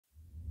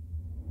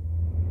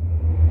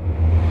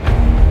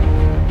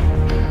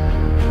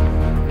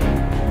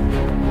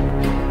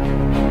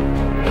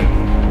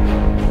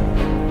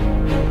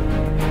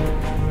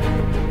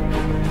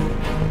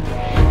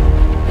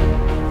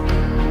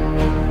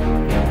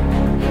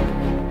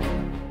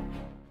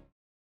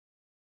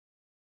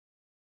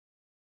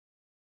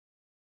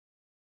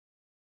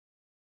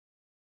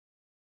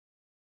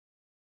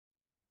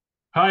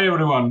Hi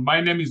everyone, my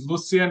name is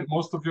Lucien.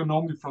 Most of you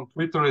know me from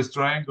Twitter as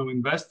Triangle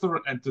Investor,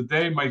 and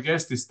today my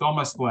guest is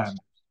Thomas Lamb.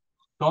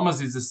 Thomas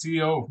is the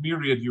CEO of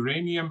Myriad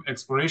Uranium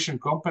Exploration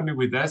Company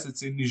with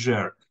assets in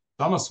Niger.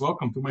 Thomas,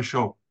 welcome to my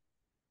show.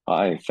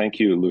 Hi, thank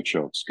you,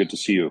 Lucio. It's good to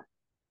see you.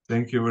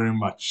 Thank you very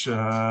much.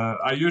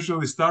 I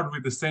usually start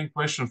with the same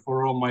question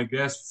for all my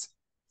guests,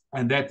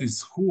 and that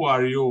is, who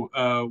are you?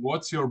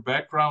 What's your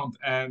background,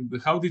 and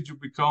how did you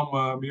become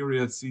a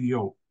Myriad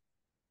CEO?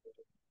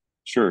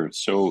 Sure.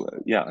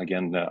 Yeah,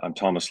 again, I'm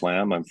Thomas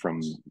Lamb. I'm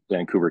from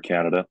Vancouver,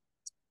 Canada.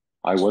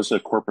 I was a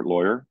corporate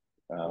lawyer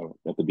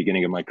at the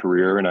beginning of my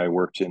career, and I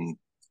worked in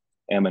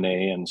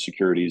M&A and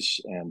securities,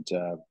 and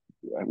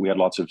we had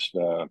lots of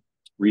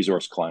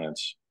resource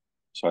clients.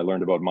 So I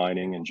learned about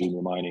mining and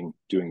junior mining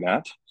doing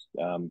that.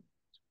 Um,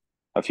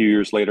 a few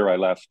years later, I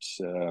left.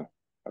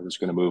 I was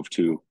going to move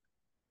to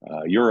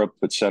Europe,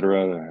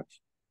 etc.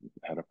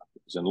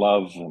 Was in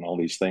love and all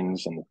these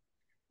things, and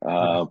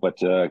Yes. but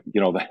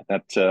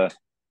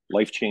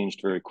life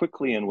changed very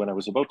quickly. And when I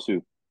was about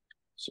to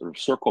sort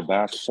of circle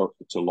back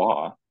to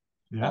law,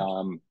 Yeah.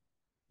 um,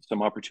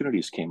 some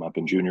opportunities came up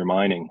in junior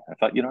mining. I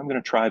thought, I'm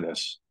going to try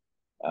this,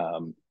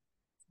 um,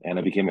 and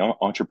I became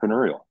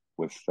entrepreneurial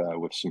with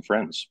some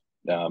friends.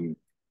 Um,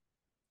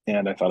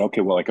 and I thought,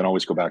 okay, well, I can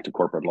always go back to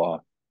corporate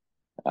law,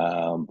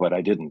 but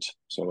I didn't.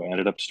 So I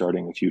ended up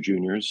starting a few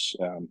juniors.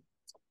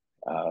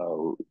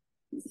 Uh,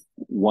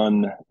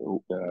 One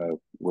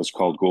was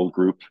called Gold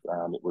Group.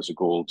 It was a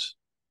gold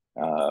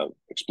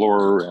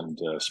explorer and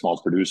a small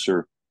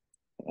producer.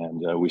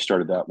 And we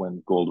started that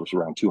when gold was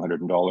around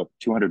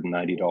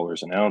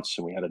 $290 an ounce.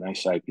 And we had a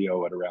nice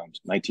IPO at around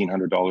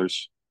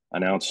 $1,900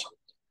 an ounce.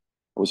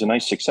 It was a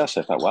nice success.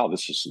 I thought, wow,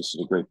 this is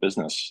a great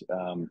business.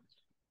 Of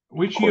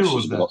Which year course,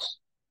 was that?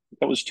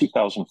 that was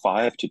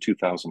 2005 to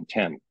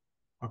 2010.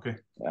 Okay.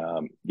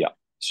 Yeah.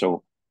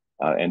 So,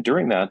 and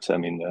during that, I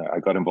mean, I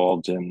got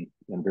involved in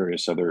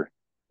various other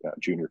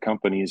junior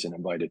companies and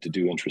invited to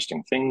do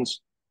interesting things.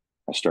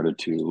 I started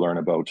to learn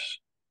about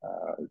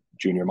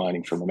junior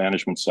mining from the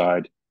management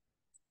side,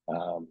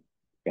 um,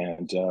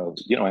 and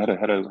I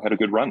had a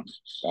good run.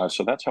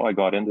 So that's how I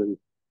got into.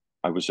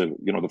 I was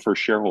the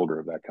first shareholder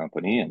of that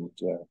company and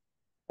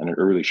an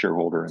early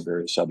shareholder in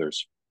various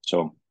others.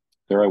 So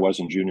there I was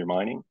in junior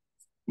mining.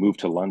 Moved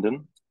to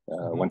London.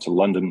 Mhm. Went to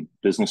London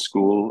Business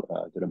School.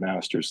 Did a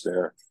master's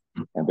there,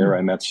 and there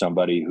I met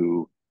somebody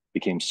who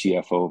became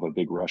CFO of a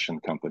big Russian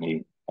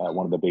company,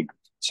 one of the big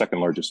second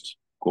largest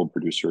gold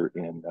producer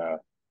in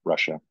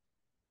Russia.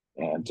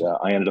 And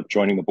I ended up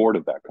joining the board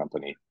of that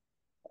company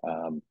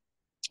um,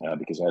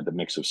 because I had the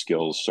mix of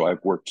skills. So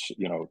I've worked,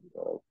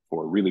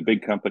 for really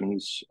big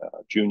companies,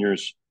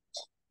 juniors.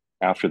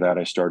 After that,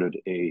 I started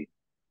a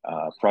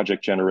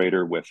project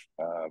generator with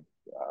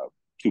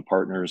two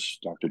partners,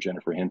 Dr.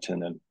 Jennifer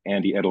Hinton and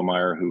Andy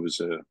Edelmeyer, who was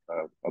a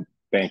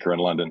banker in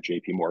London,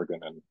 JP Morgan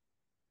and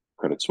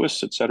Credit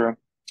Suisse, et cetera.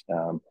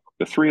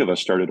 The three of us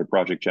started a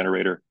project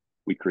generator.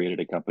 We created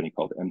a company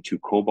called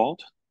M2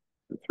 Cobalt,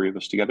 the three of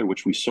us together,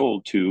 which we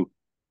sold to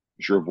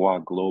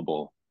Jervois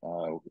Global,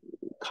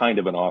 kind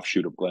of an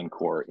offshoot of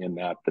Glencore in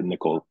that the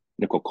nickel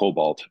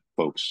cobalt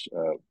folks,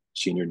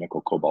 senior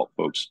nickel cobalt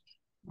folks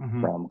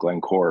Mhm. from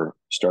Glencore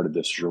started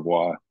this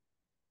Jervois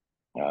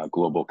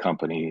global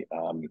company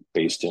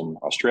based in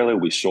Australia.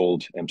 We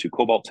sold M2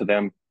 Cobalt to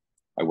them.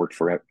 I worked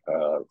for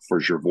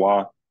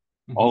Jervois.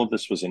 All Mhm. of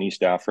this was in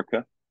East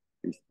Africa,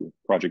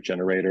 project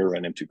generator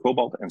and M2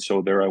 Cobalt. And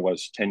so there I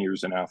was 10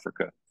 years in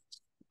Africa.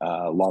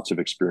 Lots of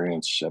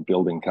experience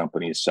building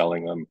companies,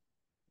 selling them,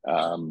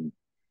 um,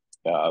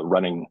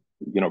 running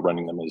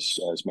them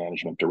as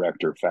management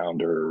director,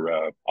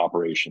 founder,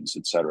 operations,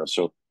 etc.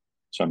 So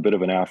I'm a bit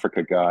of an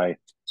Africa guy.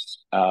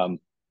 Um,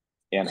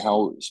 and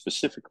how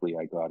specifically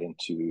I got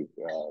into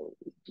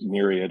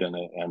Myriad and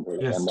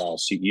Yes. now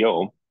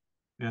CEO,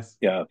 Yes.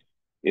 yeah,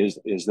 is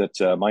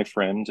that my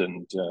friend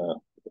and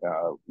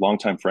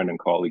longtime friend and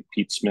colleague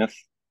Pete Smith,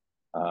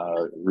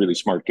 really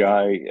smart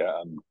guy.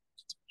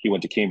 He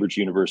went to Cambridge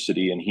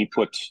University and he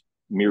put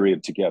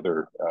Myriad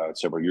together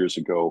several years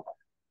ago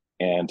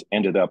and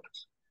ended up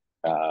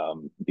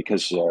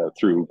because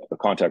through a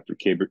contact with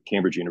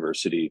Cambridge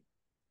University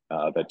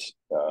that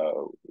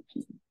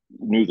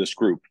knew this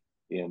group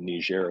in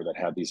Niger that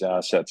had these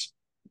assets.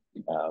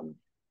 Um,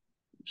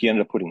 he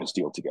ended up putting this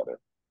deal together.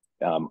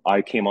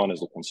 I came on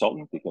as a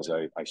consultant because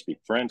I speak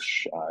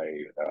French.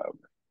 I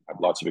have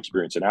lots of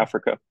experience in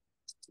Africa.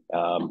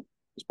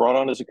 Was brought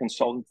on as a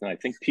consultant, and I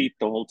think Pete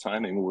the whole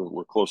time, and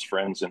we're close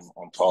friends and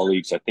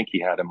colleagues. I think he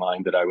had in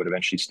mind that I would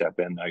eventually step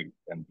in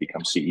and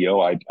become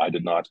CEO. I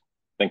did not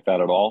think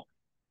that at all.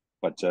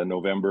 But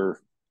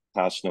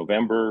past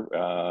November,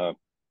 I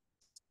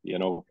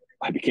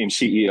became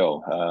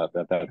CEO.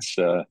 That's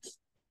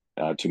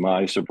to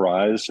my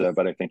surprise,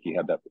 but I think he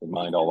had that in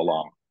mind all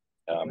along.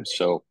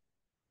 So,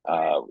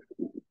 uh,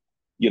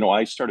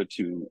 I started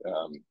to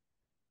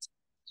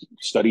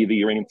study the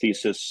uranium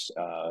thesis,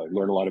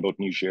 learn a lot about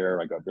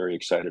Niger. I got very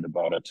excited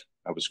about it.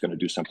 I was going to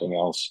do something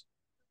else.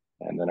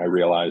 And then I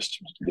realized,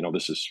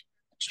 this is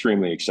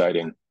extremely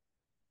exciting.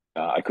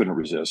 I couldn't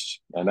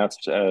resist, and that's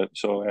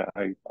so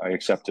I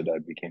accepted. I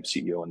became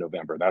CEO in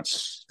November.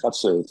 That's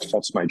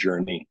my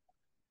journey.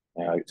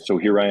 So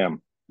here I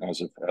am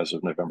as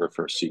of November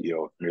 1st,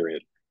 CEO of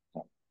Myriad.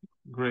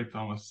 Great,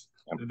 Thomas.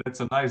 Yeah. That's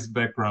a nice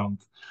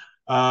background.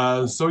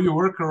 So you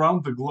work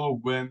around the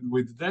globe, and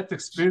with that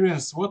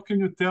experience, what can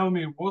you tell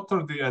me? What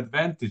are the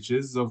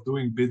advantages of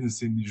doing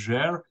business in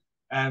Niger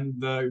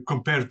and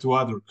compared to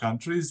other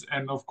countries,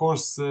 and of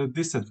course,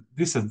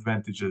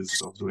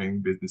 disadvantages of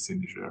doing business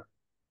in Niger?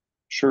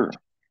 Sure.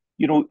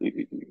 You know,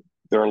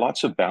 there are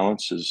lots of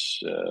balances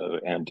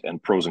and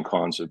pros and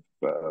cons of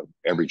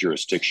every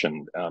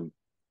jurisdiction.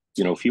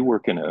 You know, if you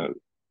work in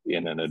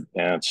an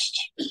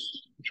advanced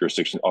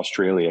jurisdiction,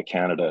 Australia,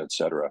 Canada,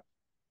 etc.,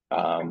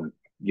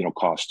 you know,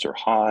 costs are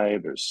high.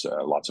 There's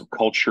lots of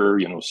culture.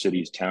 You know,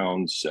 cities,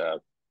 towns,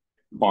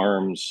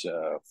 farms,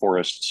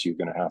 forests. You're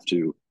going to have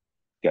to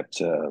get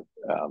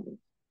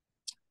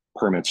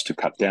permits to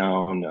cut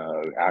down,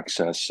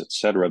 access,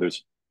 etc.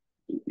 There's,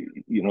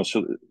 you know,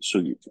 so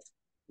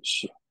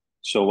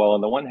while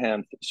on the one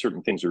hand,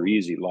 certain things are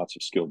easy, lots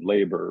of skilled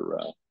labor,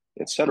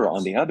 et cetera.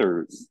 On the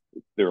other,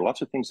 there are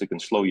lots of things that can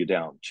slow you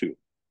down too.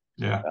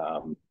 Yeah.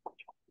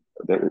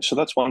 So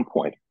that's one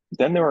point.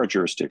 Then there are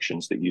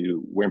jurisdictions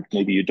where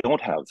maybe you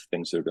don't have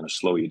things that are going to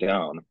slow you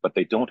down, but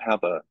they don't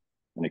have an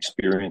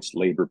experienced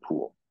labor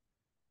pool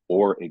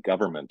or a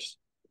government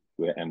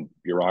and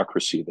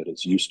bureaucracy that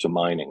is used to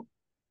mining,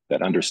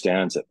 that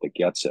understands it, that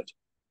gets it.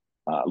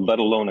 Let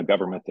alone a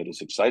government that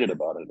is excited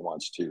about it and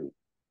wants to,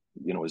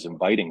 you know, is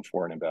inviting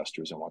foreign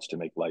investors and wants to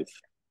make life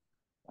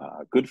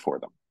good for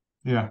them.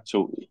 Yeah.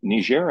 So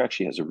Niger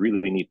actually has a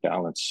really neat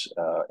balance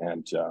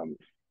and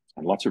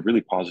lots of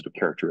really positive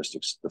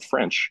characteristics. The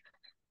French,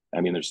 I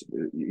mean, there's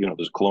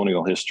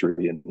colonial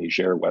history in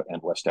Niger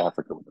and West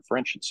Africa with the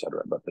French, et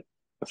cetera. But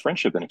the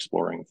French have been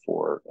exploring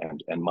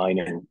and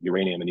mining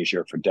uranium in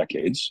Niger for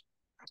decades.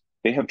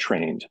 They have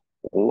trained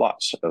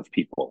lots of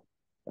people,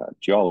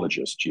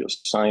 geologists,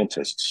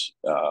 geoscientists,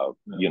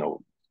 you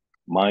know,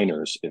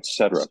 miners,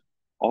 etc.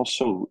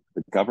 Also,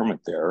 the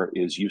government there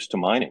is used to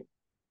mining,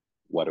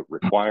 what it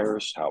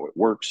requires, how it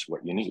works,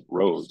 what you need,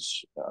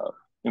 roads,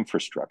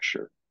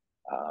 infrastructure,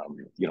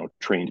 you know,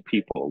 trained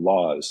people,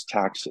 laws,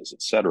 taxes,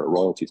 etc.,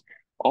 royalties.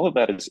 All of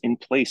that is in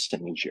place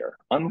in Niger,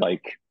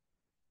 unlike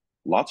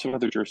lots of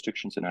other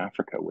jurisdictions in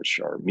Africa, which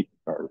are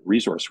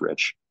resource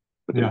rich,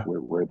 but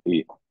where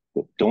they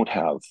don't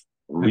have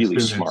really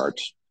smart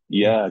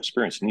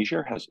experience.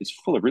 Niger is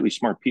full of really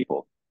smart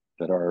people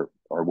that are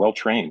well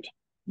trained,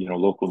 you know,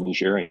 local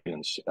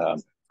Nigerians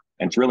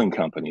and drilling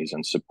companies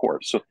and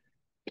support. So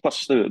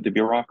plus the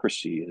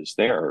bureaucracy is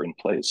there in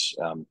place.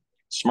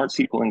 Smart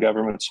people in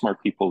government,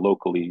 smart people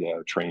locally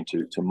trained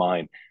to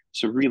mine.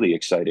 It's a really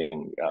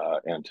exciting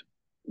and,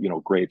 you know,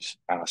 great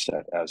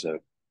asset as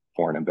a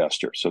foreign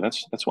investor. So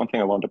that's one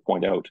thing I wanted to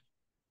point out.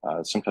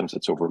 Sometimes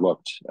it's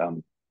overlooked.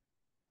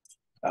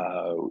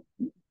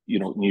 You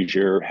know,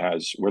 Niger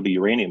has, where the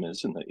uranium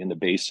is in the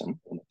basin,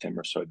 in the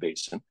Timisoy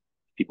Basin.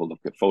 People look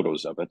at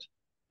photos of it.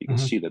 You can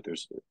see that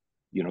there's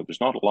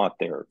not a lot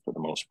there for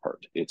the most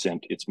part.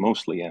 It's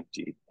mostly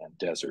empty and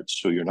desert.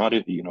 So you're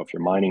not, you know, if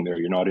you're mining there,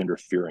 you're not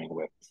interfering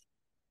with,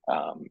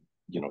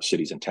 you know,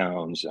 cities and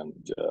towns and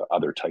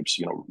other types,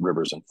 you know,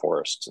 rivers and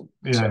forests. And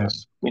I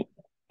mean,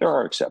 there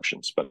are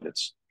exceptions, but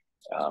it's,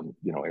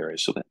 you know,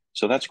 areas.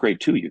 So that's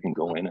great too. You can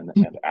go in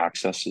and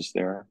access is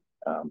there.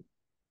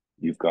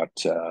 You've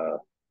got, you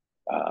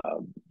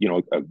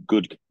know, a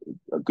good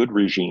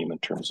regime in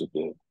terms of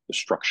the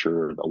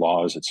structure, the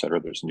laws, et cetera.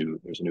 There's a new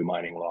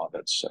mining law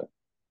that's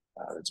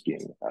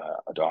being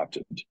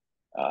adopted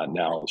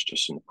now. It's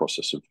just in the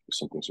process of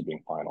some things are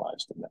being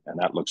finalized, and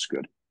that looks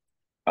good.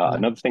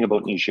 Another thing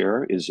about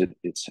Niger is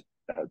it's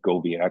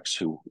GoVX,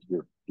 who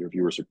your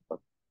viewers are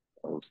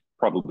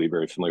probably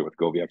very familiar with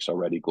GoVX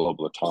already,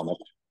 Global Atomic,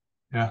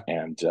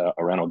 and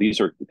Orano.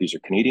 These are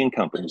Canadian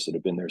companies that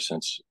have been there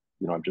since,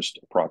 you know, I'm just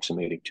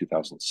approximating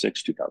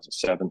 2006,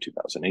 2007,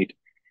 2008.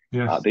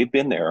 They've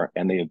been there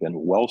and they have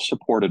been well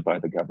supported by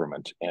the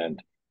government,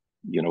 and,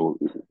 you know,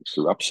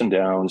 through ups and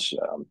downs,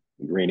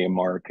 uranium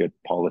market,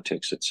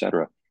 politics, et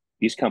cetera,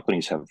 these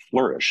companies have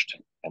flourished,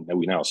 and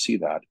we now see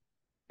that,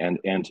 and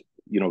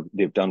you know,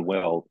 they've done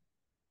well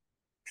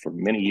for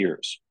many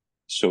years.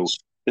 So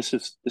this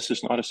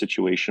is not a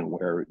situation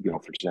where, you know,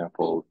 for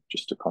example,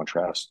 just to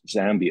contrast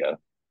Zambia,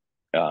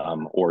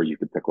 or you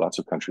could pick lots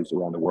of countries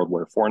around the world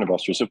where foreign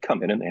investors have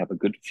come in and they have a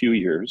good few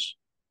years,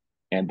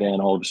 and then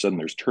all of a sudden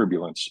there's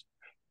turbulence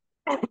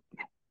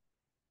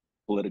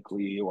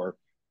politically, or,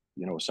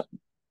 you know,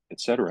 et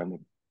cetera,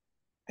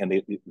 and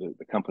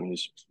the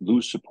companies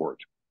lose support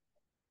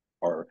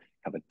or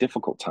have a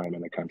difficult time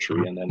in the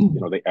country, and then, you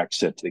know, they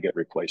exit, they get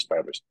replaced by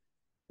others.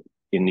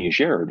 In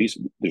Niger,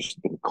 there's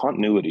been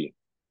continuity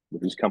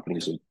with these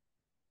companies that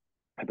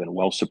have been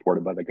well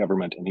supported by the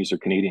government, and these are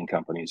Canadian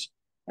companies.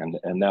 And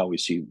now we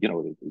see, you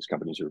know, these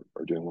companies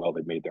are doing well.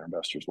 They've made their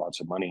investors lots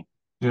of money.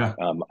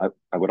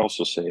 I would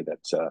also say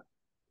that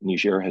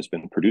Niger has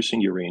been producing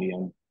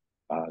uranium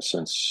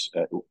since,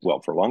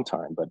 well, for a long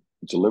time, but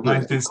delivering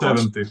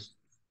 1970.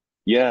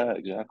 Yeah,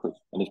 exactly.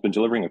 And it's been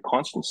delivering a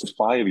constant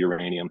supply of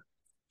uranium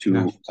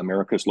Yeah. to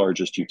America's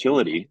largest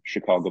utility,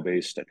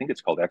 Chicago-based, I think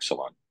it's called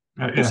Exelon.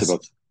 Since Yes.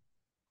 about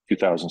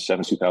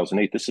 2007,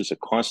 2008. This is a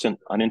constant,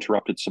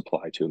 uninterrupted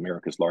supply to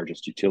America's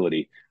largest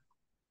utility.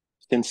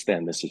 Since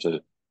then, this is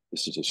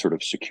a sort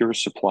of secure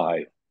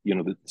supply. You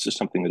know, this is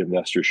something that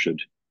investors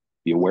should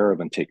be aware of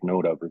and take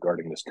note of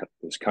regarding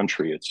this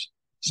country. It's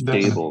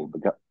Definitely. stable.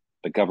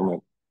 The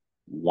government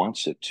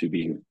wants it to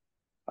be,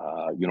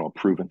 a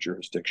proven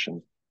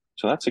jurisdiction.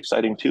 So that's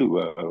exciting too,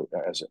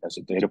 as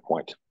a data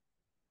point.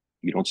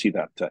 You don't see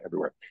that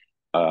everywhere.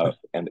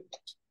 And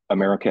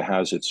America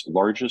has its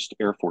largest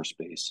Air Force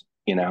base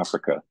in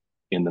Africa,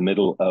 in the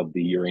middle of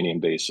the uranium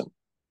basin.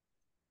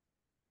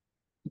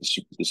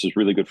 This is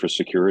really good for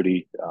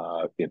security.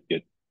 I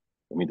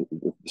mean,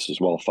 this is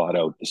well thought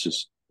out. This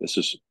is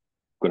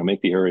going to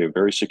make the area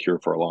very secure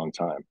for a long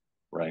time,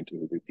 right?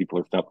 People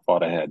have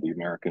thought ahead. The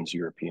Americans,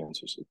 Europeans,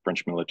 there's a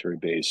French military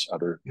base,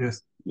 other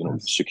Yes.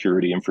 Yes.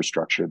 security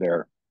infrastructure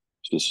there.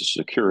 So this is a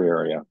secure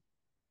area.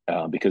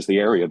 Because the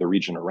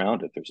region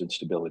around it, there's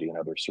instability in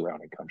other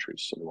surrounding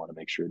countries. So they want to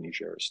make sure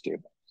Niger is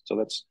stable. So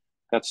that's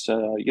those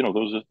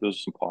are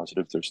some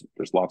positives.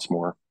 There's lots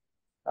more.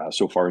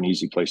 So far, an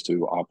easy place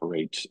to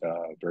operate,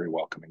 very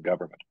welcoming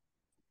government.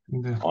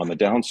 Yeah. On the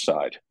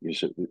downside,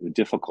 is the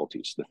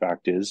difficulties. The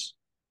fact is,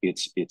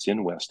 it's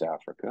in West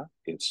Africa.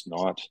 It's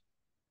not.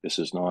 This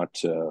is not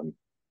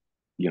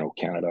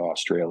Canada,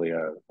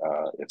 Australia,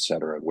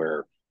 etc.,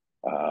 where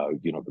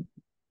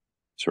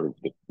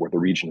where the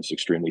region is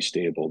extremely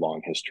stable,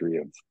 long history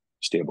of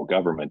stable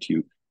government.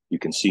 You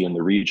can see in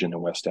the region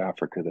in West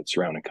Africa that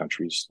surrounding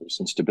countries there's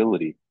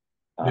instability.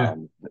 Yeah.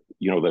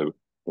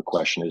 The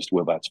question is,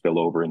 will that spill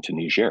over into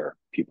Niger?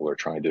 People are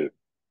trying to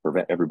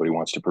prevent. Everybody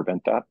wants to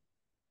prevent that.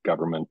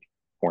 Government,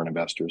 foreign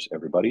investors,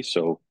 everybody.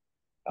 So,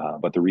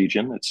 but the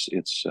region,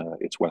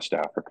 it's West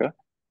Africa.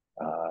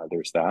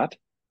 There's that.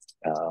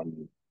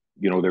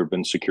 There have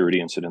been security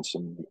incidents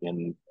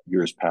in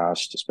years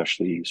past,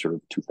 especially sort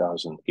of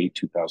 2008,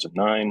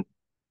 2009,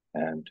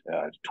 and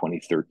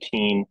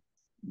 2013.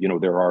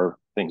 There are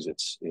things.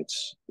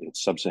 It's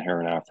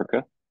sub-Saharan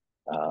Africa,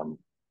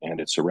 and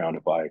it's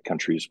surrounded by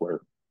countries where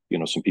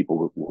some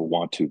people will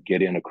want to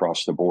get in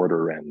across the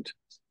border and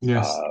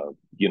Yes.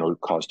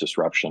 cause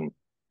disruption.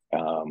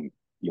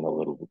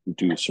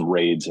 Do some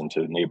raids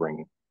into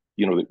neighboring.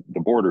 The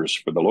borders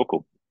for the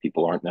local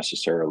people aren't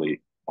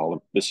necessarily all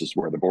of this is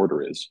where the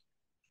border is.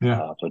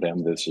 Yeah. For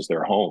them, this is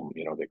their home.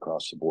 They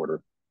cross the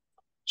border.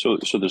 So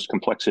there's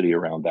complexity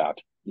around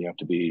that. You have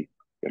to be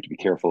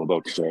careful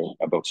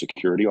about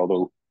security.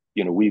 Although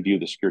we view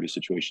the security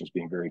situation as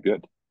being very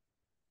good.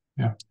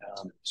 Yeah.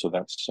 So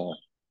that's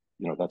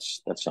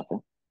that's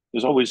something.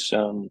 There's always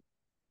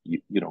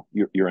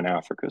you're in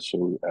Africa,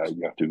 so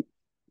you have to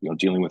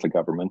dealing with the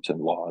government and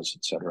laws,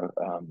 etc.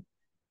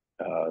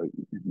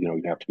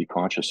 You have to be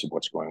conscious of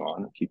what's going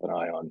on, keep an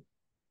eye on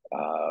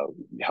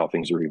how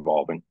things are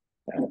evolving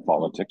and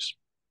politics.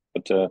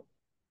 But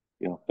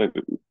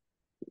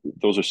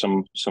those are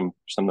some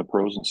of the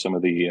pros and some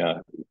of the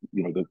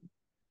the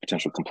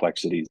potential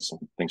complexities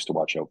and things to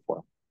watch out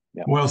for.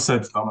 Yeah. Well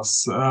said,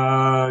 Thomas.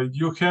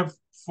 You have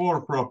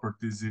 4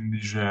 properties in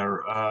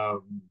Niger.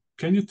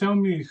 Can you tell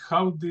me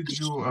how did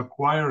you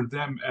acquire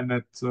them and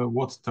at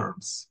what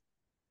terms?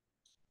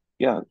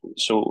 Yeah.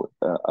 So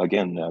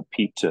again,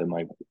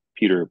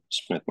 Peter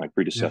Smith, my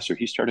predecessor, Yes.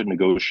 he started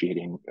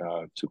negotiating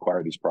to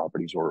acquire these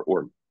properties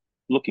or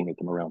looking at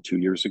them around 2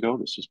 years ago.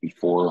 This was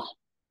before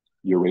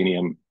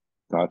uranium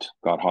got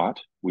hot.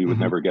 We would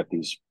never get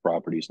these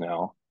properties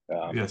now.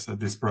 Yes, at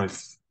this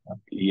price.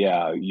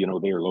 Yeah,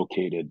 they are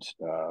located.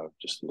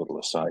 Just a little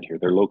aside here,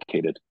 they're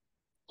located.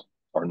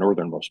 Our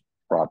northernmost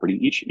property.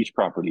 Each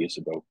property is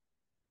about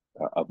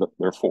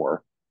there are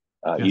 4.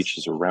 Yes. Each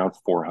is around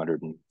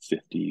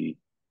 450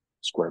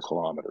 square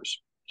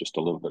kilometers, just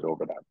a little bit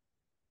over that.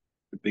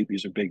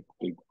 These are big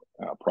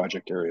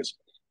project areas.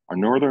 Our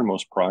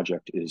northernmost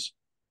project is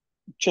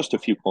just a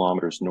few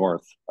kilometers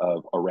north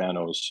of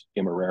Orano's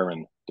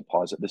MYRUF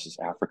deposit. This is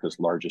Africa's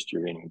largest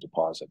uranium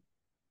deposit.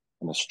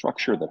 And the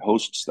structure that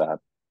hosts that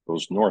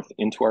goes north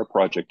into our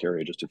project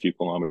area, just a few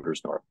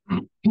kilometers north.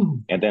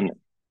 And then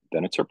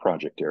it's our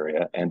project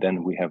area. And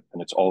then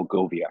it's all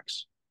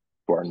GoviEx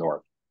to our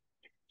north.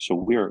 So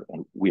we are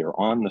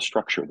on the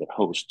structure that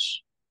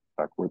hosts,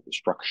 in fact, we're the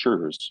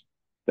structures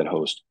that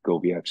host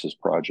GoviEx's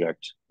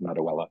project,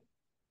 Nadawela,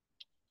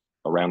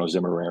 Orano's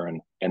MYRUF,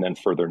 and then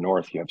further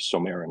north you have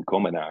Somer and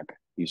Cominac.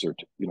 These are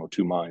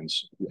 2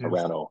 mines. Yes.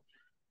 Orano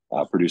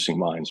producing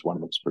mines. One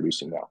of them's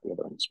producing now. The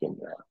other one's been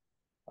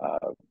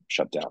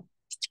shut down.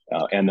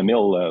 And the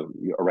mill,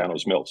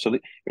 Orano's mill. So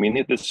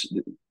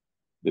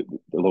the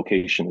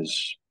location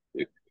is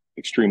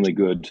extremely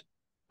good.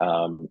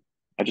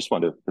 I just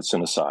want to put this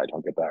aside.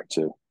 I'll get back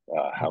to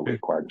how we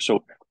acquired them.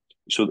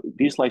 So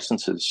these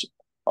licenses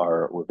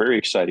were very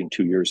exciting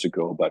 2 years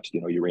ago, but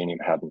uranium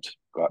hadn't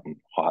gotten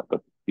hot.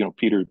 But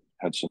Peter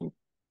had some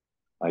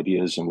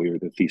ideas, and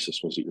the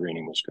thesis was that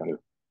uranium was going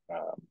to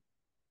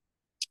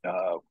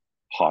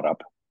hot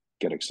up,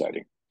 get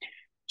exciting.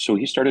 So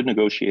he started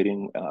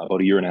negotiating about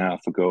a year and a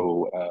half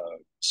ago,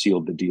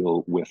 sealed the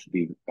deal with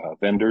the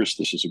vendors.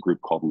 This is a group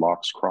called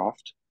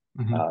Loxcroft,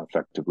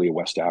 effectively a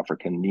West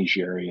African,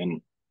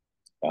 Nigerian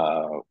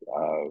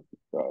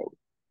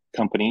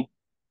company,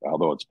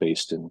 although it's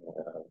based in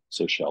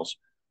Seychelles,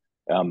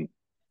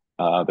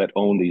 that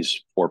own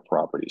these 4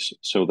 properties.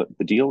 So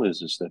the deal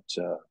is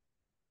that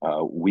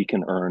we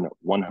can earn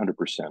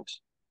 100%.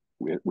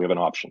 We have an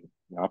option.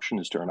 The option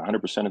is to earn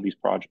 100% of these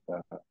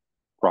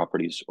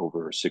properties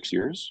over 6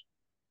 years.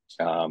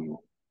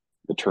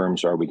 The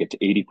terms are we get to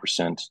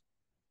 80%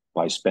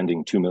 by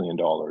spending $2 million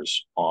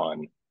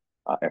on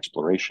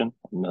exploration,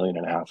 $1.5 million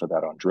of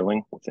that on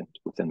drilling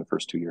within the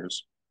first 2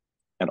 years.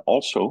 And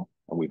also,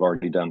 and we've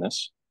already done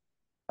this,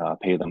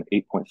 pay them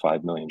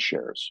 8.5 million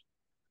shares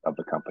of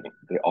the company.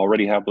 They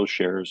already have those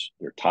shares.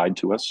 They're tied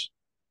to us.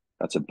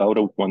 That's about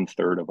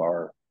 1/3 of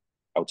our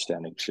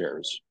outstanding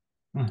shares.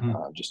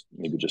 Just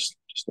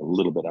a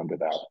little bit under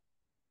that.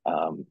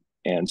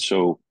 And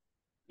so,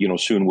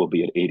 soon we'll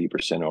be at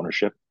 80%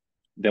 ownership.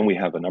 Then we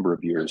have a number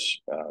of years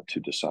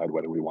to decide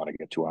whether we want to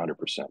get to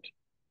 100%.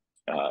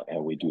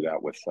 And we do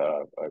that with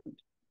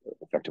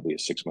effectively a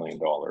 $6 million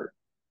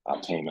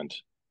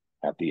payment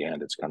at the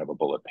end. It's kind of a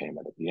bullet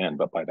payment at the end.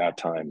 But by that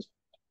time,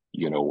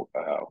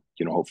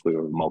 hopefully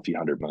a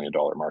multi-$100 million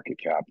market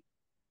cap.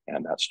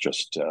 And that's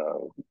just,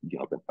 a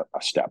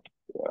step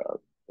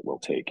we'll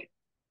take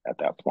at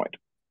that point.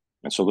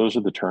 And so those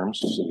are the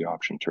terms. Those are the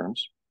option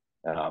terms.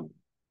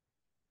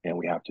 And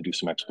we have to do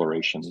some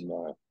exploration.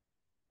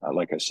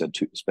 Like I said,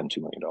 spend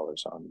 $2 million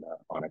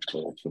on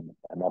exploration.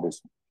 And that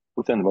is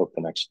within about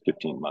the next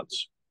 15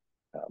 months.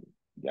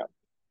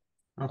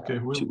 Okay,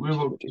 we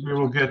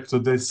will get to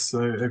this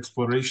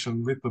exploration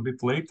a little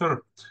bit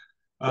later.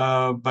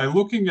 By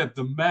looking at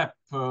the map,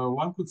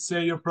 one could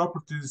say your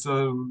properties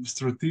are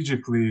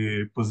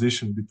strategically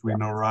positioned between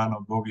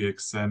Orano,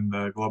 GoviEx, and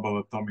Global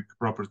Atomic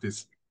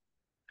Properties.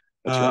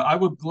 Right. I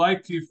would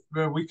like if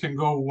we can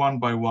go one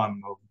by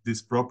one of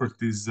these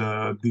properties,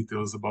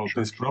 details about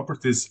these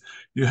properties.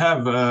 You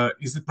have,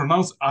 is it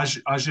pronounced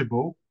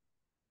Agebout?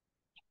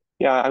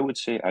 Yeah, I would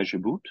say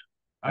Agebout.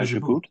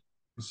 Agebout.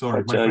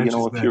 Sorry, but, my French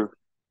is bad.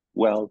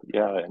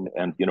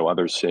 And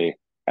others say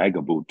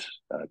Agebout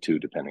too,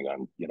 depending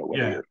on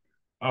whether you're.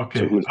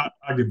 Okay, so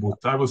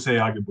Agebout. I will say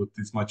Agebout.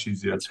 It's much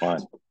easier. That's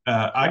fine.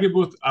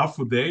 Agebout,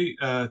 Afouday,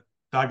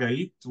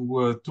 Tagait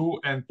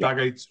 2, and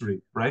Tagait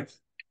 3, right?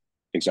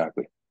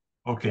 Exactly.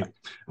 Okay,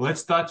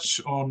 let's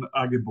touch on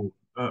Agebout.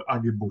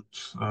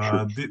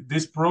 Sure.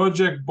 This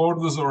project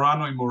borders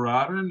Orano and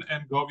Muraren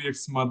and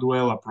GoviEx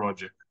Maduela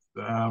project.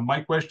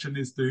 My question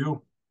is to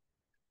you: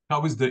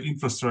 how is the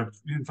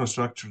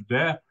infrastructure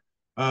there?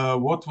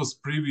 What was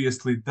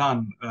previously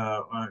done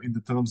in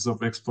the terms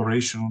of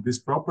exploration on this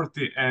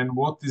property, and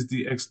what is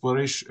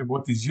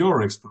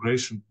your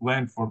exploration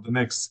plan for the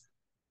next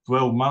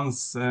 12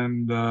 months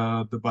and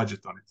the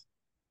budget on it?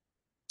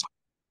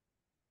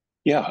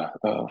 Yeah,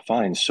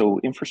 fine.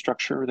 So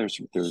infrastructure, there's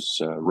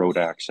road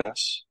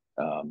access.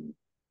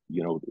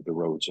 The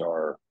roads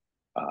are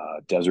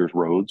desert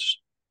roads,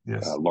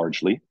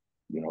 largely.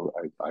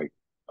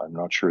 I'm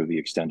not sure the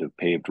extent of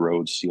paved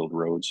roads, sealed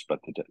roads,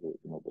 but the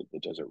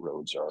desert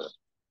roads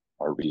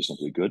are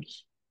reasonably good.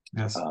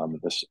 Yes.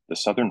 The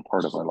southern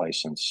part of our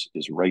license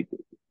is right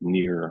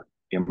near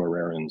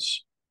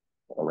Orano's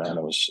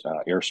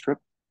airstrip.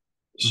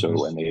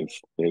 So, and they've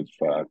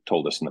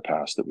told us in the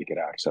past that we could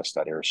access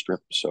that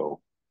airstrip.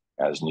 So,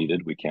 as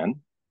needed, we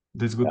can.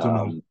 That's good to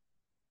know.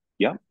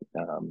 Yeah,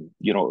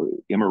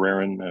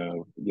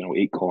 Immeraren,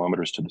 8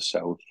 kilometers to the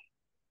south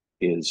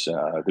is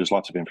there's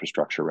lots of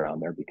infrastructure around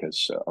there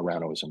because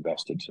Orano has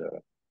invested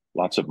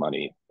lots of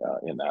money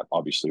in that,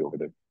 obviously over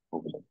the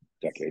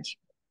decades.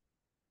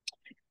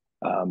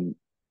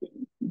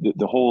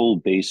 The whole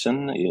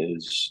basin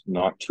is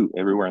not too.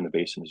 Everywhere in the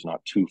basin is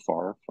not too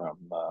far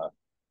from.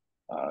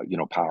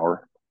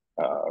 Power,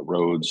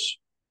 roads,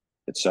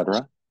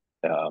 etc.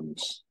 And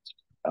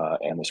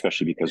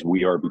especially because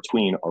we are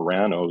between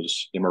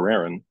Orano's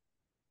Immeraren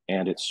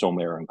and its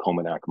Sommer and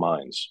Cominac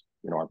mines.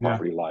 Our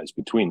property lies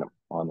between them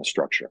on the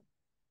structure.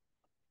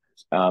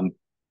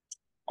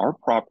 Our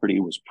property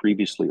was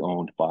previously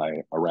owned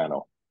by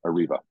Orano,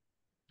 Areva.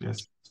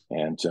 Yes.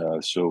 And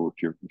so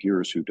if your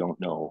viewers who don't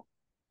know,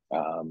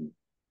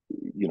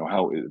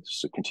 how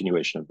it's a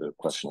continuation of the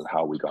question of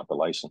how we got the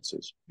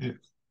licenses. Yeah.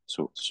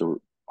 So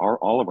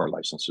all of our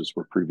licenses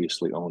were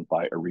previously owned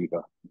by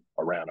Areva,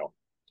 Orano.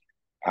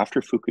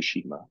 After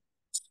Fukushima,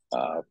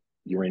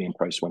 uranium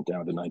price went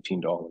down to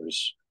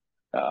 $19.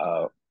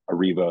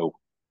 Areva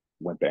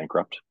went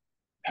bankrupt,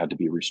 had to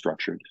be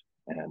restructured,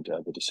 and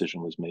the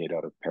decision was made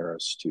out of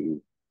Paris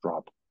to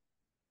drop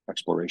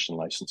exploration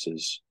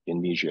licenses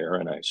in Niger,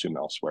 and I assume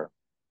elsewhere.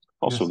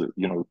 Also,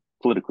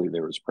 politically,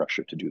 there was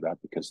pressure to do that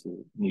because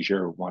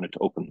Niger wanted to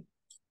open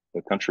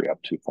the country up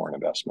to foreign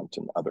investment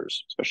and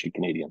others, especially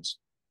Canadians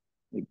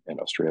and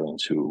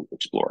Australians who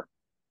explore.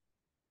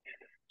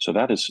 So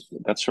that's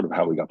sort of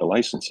how we got the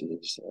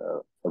licenses.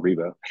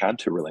 Areva had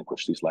to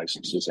relinquish these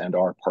licenses, and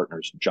our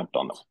partners jumped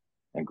on them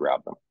and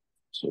grabbed them.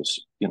 So it's,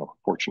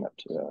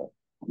 fortunate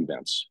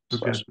events.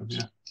 Yeah.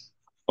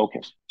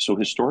 Okay, so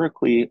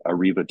historically,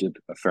 Areva did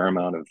a fair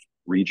amount of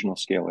regional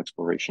scale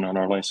exploration on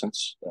our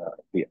license,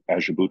 the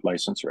Agebout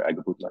license or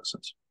Agebout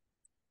license,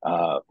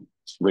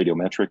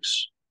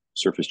 radiometrics,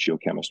 surface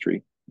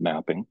geochemistry,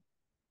 mapping,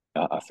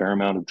 a fair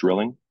amount of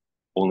drilling,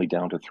 only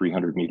down to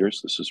 300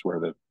 meters. This is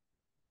where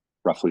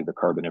roughly the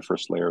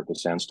Carboniferous layer, the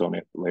sandstone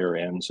layer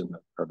ends and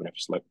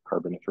the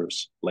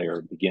Carboniferous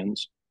layer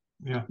begins.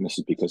 Yeah. And this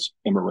is because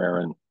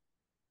Imararan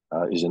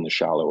is in the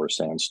shallower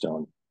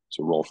sandstone. It's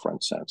a roll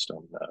front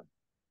sandstone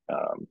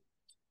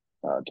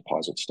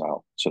deposit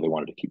style. So they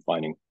wanted to keep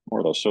finding more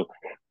of those. So,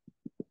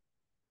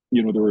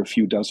 there were a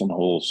few dozen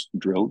holes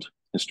drilled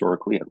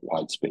historically at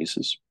wide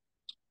spaces.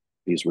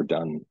 These were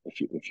done,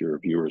 if your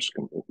viewers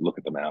can look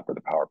at the map or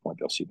the PowerPoint,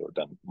 they'll see they were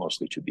done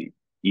mostly to the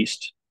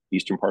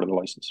eastern part of the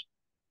license.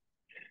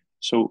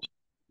 So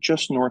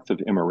just north of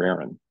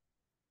Imararan,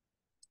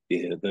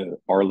 the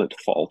Arlet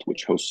Fault,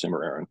 which hosts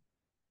Imararan,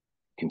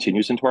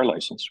 continues into our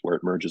license where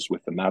it merges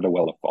with the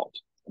Madawela Fault.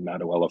 The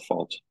Madawela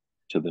Fault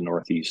to the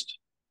northeast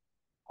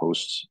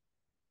hosts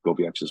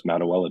GoviX's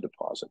Madawela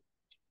deposit.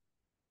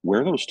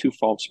 Where those two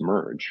faults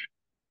merge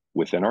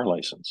within our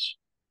license,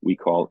 we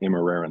call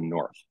Imararan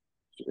North.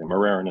 So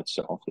Imararan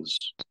itself is,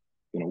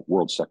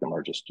 world's second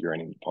largest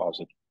uranium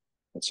deposit,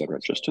 et cetera.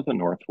 Just to the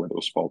north where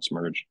those faults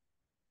merge,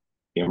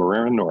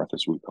 Imararan North,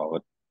 as we call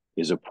it,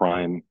 is a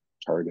prime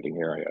targeting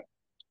area.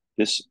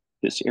 This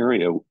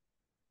area,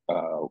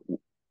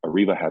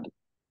 Areva had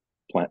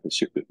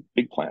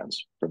big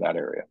plans for that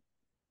area.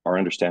 Our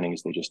understanding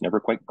is they just never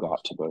quite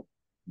got to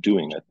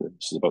doing it.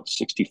 This is about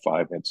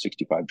 65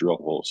 drill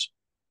holes,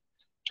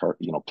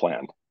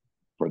 planned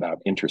for that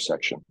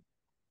intersection.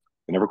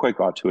 They never quite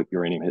got to it.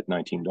 Uranium hit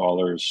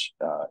 $19,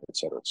 et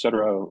cetera, et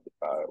cetera.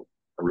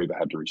 Areva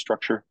had to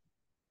restructure.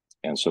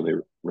 And so they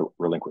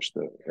relinquished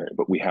the area.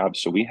 But we have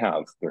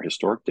their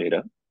historic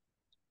data.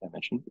 I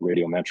mentioned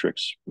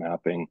radiometrics,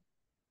 mapping,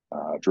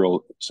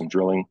 some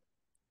drilling,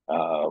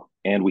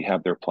 and we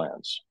have their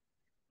plans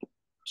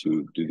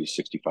to do these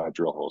 65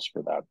 drill holes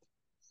for that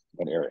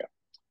area.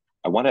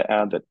 I want to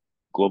add that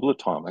Global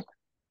Atomic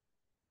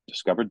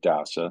discovered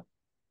DASA,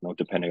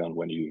 depending on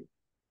when you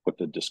put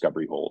the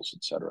discovery holes,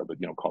 et cetera, but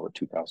call it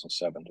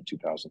 2007 to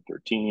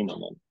 2013,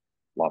 and then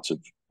lots of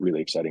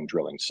really exciting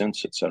drilling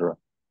since, et cetera.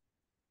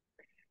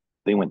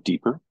 They went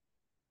deeper.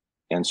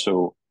 And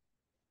so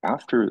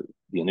after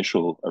the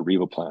initial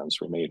Areva plans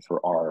were made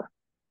for our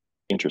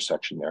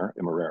intersection there,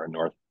 Imararan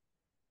North,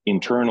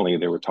 internally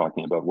they were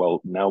talking about,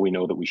 well, now we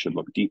know that we should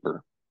look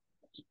deeper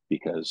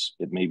because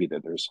it may be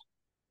that there's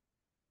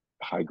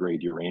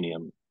high-grade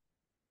uranium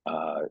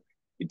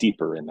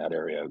deeper in that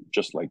area,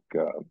 just like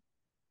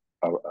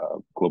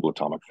Global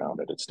Atomic found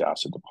at its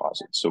DASA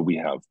deposit. So we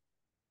have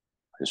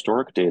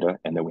historic data,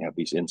 and then we have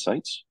these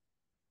insights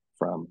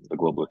from the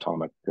Global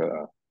Atomic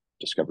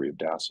discovery of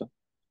DASA,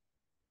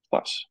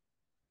 plus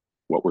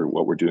what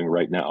we're doing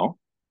right now,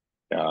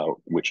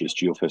 which is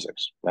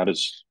geophysics.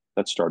 That's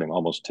starting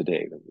almost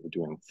today. We're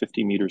doing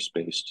 50-meter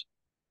spaced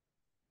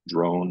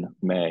drone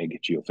mag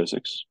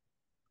geophysics.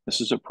 This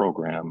is a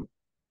program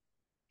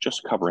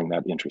just covering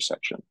that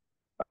intersection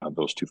of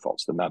those two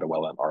faults, the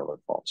Madawela and Arlet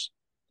faults.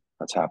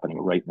 That's happening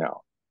right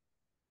now.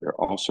 They're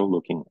also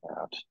looking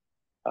at,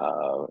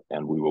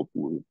 and we will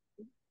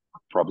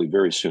probably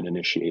very soon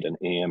initiate an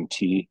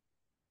AMT.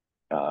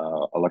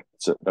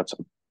 That's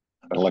an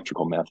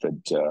electrical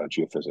method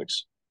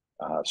geophysics,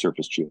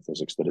 surface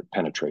geophysics, that it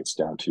penetrates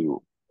down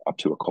to up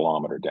to 1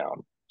 kilometer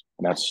down.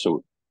 And that's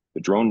so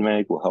the drone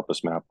mag will help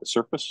us map the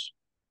surface,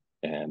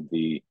 and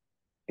the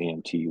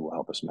AMT will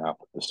help us map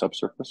the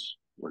subsurface.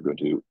 We're going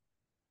to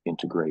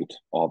integrate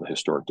all the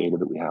historic data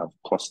that we have,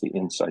 plus the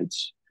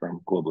insights from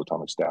Global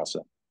Atomic's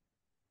DASA,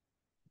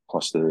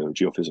 plus the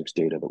geophysics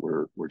data that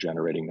we're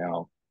generating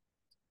now.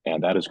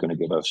 And that is going to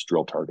give us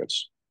drill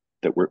targets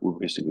that we're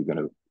basically going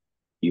to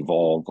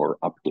evolve or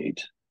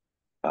update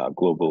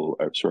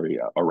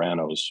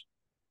Orano's,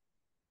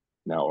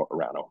 now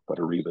Orano, but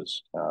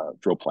Areva's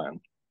drill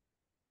plan.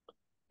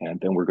 And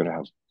then we're going to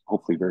have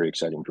hopefully very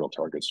exciting drill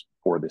targets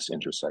for this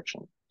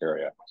intersection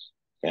area.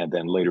 And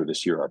then later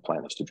this year, our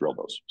plan is to drill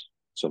those.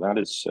 So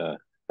that's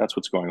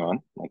what's going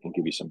on. I can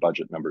give you some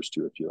budget numbers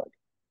too, if you like.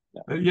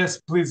 Yeah. Yes,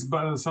 please,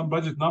 some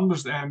budget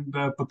numbers, and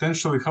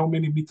potentially how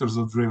many meters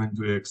of drilling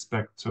do you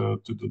expect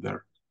to do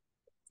there?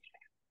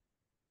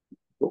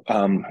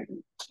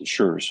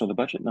 Sure. So the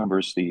budget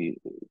numbers, the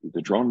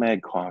drone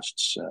mag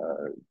costs,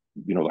 the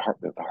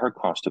hard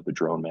cost of the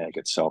drone mag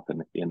itself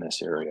in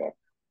this area,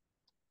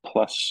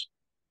 plus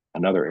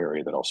another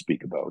area that I'll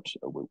speak about,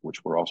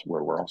 which we're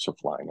also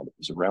flying at,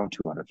 is around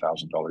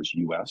 $200,000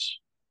 US.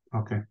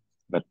 Okay.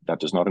 But that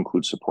does not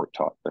include support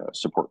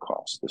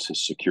costs. This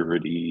is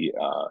security,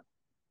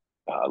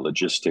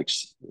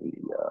 logistics,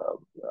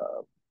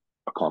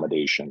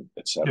 accommodation,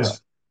 etc.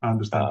 Yes, I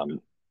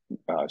understand.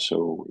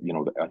 So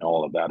and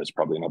all of that is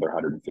probably another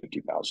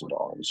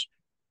 $150,000.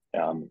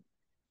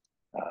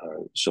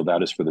 So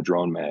that is for the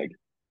drone mag.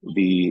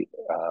 The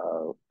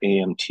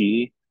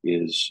AMT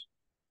is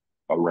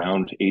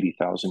around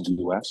 80,000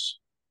 US.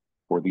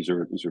 Or these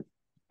are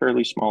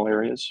fairly small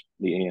areas.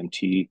 The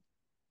AMT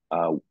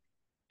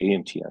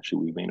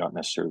actually, we may not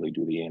necessarily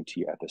do the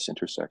AMT at this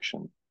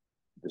intersection.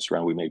 This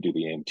round we may do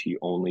the AMT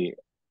only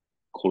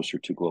closer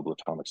to Global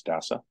Atomics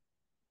DASA,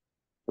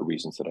 for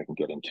reasons that I can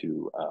get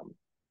into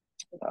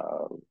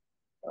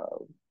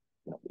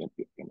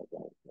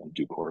in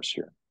due course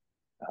here.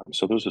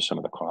 So those are some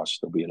of the costs.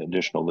 There'll be an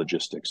additional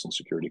logistics and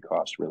security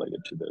cost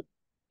related to the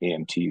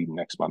AMT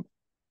next month.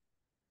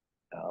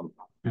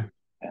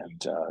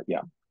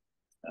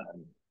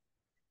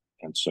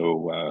 And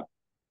so,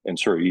 and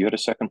sorry, you had a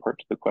second part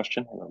to the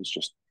question? I was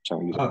just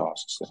telling you the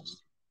costs.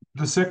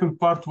 The second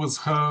part was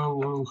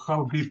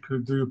how deep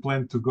do you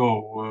plan to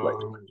go?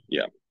 Right.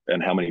 Yeah,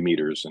 and how many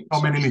meters? And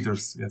how many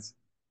meters? Yes.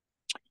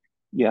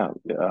 Yeah.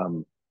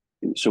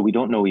 So we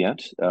don't know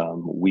yet.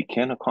 We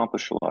can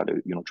accomplish a lot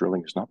of,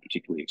 drilling is not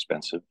particularly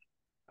expensive.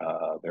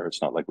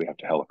 It's not like we have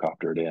to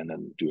helicopter it in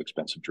and do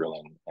expensive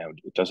drilling. And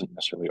it doesn't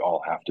necessarily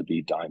all have to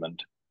be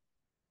diamond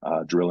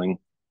drilling.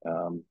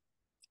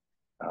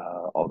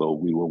 Although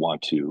we will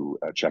want to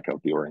check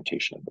out the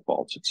orientation of the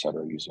faults, et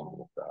cetera,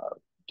 using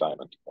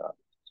diamond.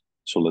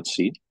 So let's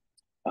see.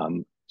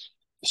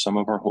 Some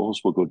of our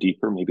holes will go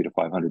deeper, maybe to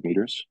 500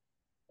 meters,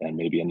 and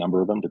maybe a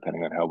number of them,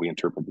 depending on how we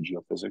interpret the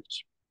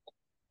geophysics.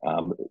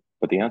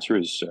 But the answer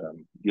is,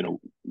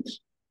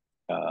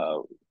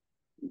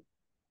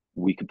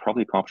 we could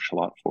probably accomplish a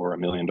lot for $1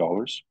 million.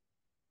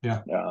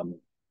 Yeah.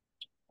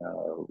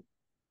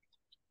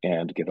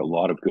 And get a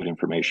lot of good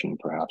information,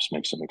 perhaps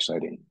make some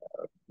exciting,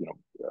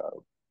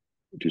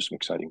 do some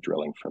exciting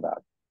drilling for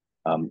that.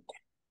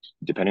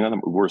 Depending on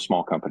we're a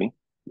small company.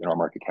 Our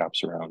market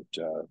cap's around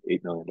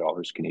 $8 million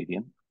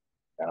Canadian.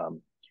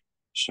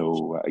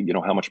 So,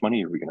 how much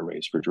money are we going to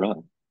raise for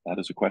drilling? That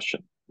is a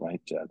question,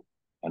 right?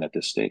 And at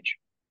this stage.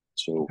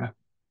 So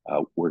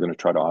we're going to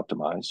try to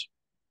optimize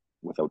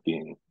without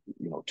being,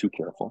 too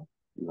careful.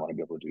 We want to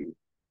be able to do,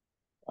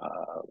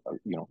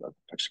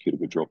 execute a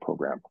good drill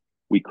program.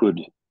 We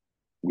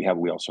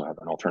also have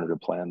an alternative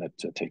plan that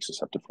takes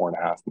us up to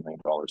 $4.5 million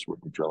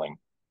worth of drilling,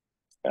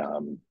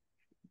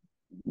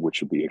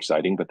 which would be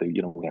exciting, but we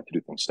have to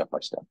do things step by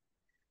step.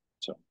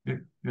 So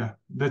yeah,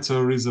 that's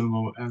a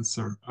reasonable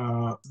answer.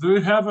 Do you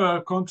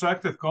have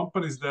contracted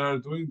companies that are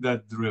doing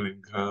that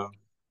drilling?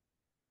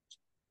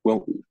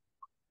 Well,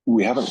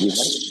 we haven't.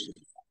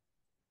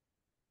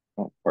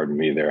 Oh, pardon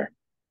me there.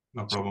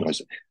 No problem.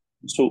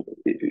 So,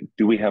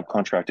 do we have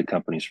contracted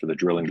companies for the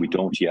drilling? We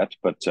don't yet,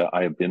 but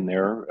I have been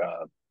there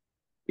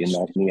in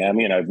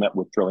Miami, and I've met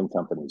with drilling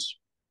companies,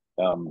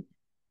 and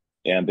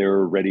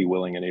they're ready,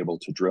 willing, and able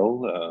to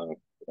drill.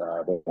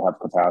 They have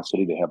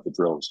capacity. They have the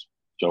drills.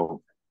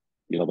 So,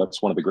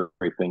 that's one of the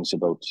great things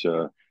about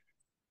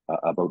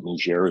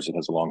Niger is it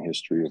has a long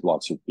history of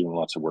doing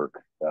lots of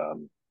work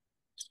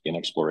in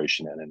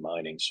exploration and in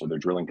mining. So they're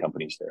drilling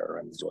companies there,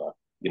 and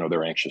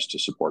they're anxious to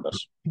support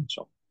us.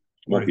 So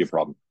it won't be a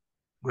problem.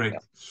 Great. Yeah.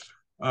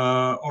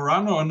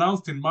 Orano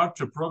announced in March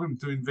a program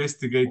to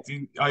investigate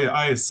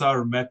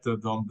ISR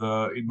method on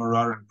the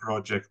MYRUF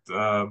project.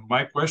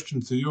 My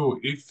question to you,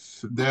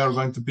 if they are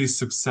going to be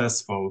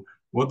successful,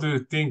 what do you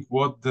think?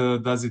 What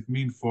does it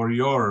mean for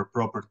your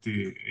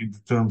property in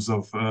terms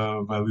of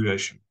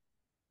valuation?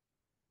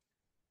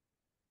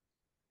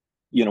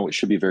 It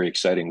should be very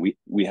exciting.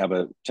 We have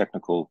a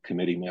technical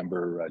committee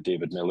member,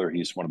 David Miller.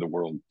 He's one of the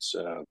world's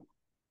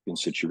in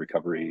situ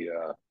recovery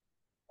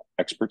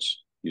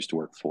experts. Used to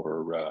work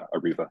for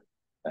Areva,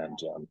 and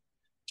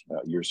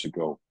years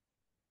ago.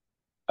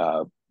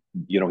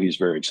 He's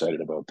very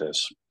excited about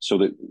this. So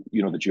that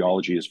the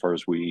geology, as far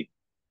as we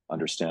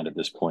understand at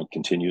this point,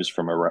 continues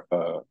from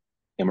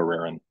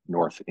Imararan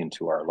north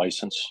into our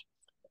license.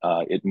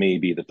 It may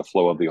be that the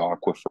flow of the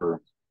aquifer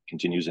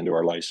continues into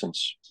our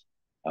license.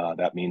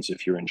 That means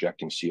if you're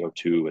injecting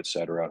CO2, et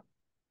cetera,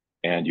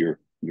 and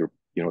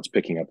it's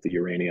picking up the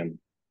uranium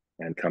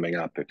and coming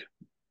up,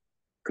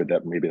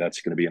 maybe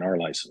that's going to be in our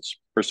license.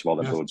 First of all,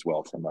 that bodes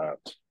well from our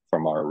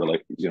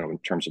in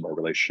terms of our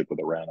relationship with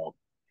Orano.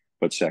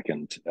 But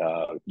second,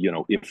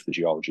 if the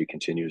geology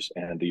continues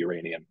and the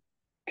uranium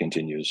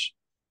continues,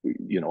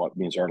 it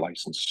means our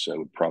license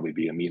would probably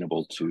be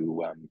amenable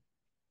to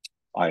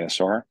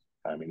ISR.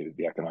 I mean,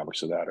 the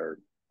economics of that are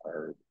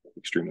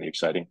extremely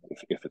exciting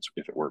if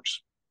it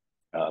works.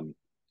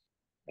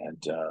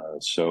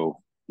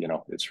 So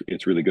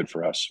it's really good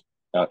for us.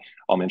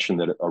 I'll mention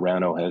that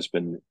Orano has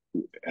been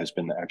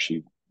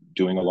actually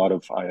doing a lot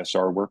of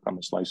ISR work on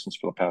this license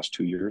for the past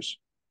 2 years.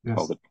 Yes.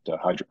 Called it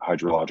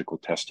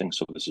hydrological testing.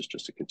 So this is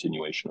just a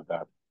continuation of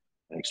that,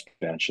 an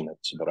expansion.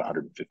 It's about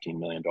 $115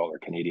 million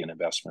Canadian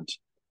investment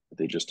that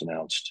they just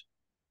announced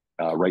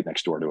right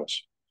next door to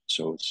us.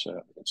 So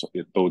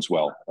it bodes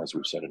well, as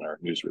we've said in our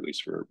news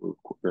release. We're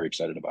very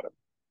excited about it.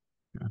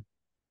 Yeah.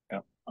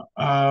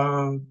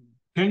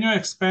 Can you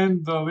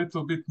expand a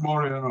little bit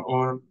more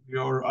on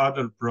your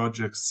other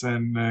projects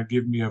and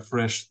give me a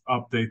fresh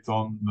update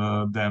on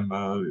them?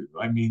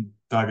 I mean,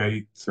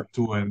 Tagait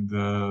 2 and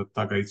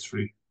Tagait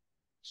 3.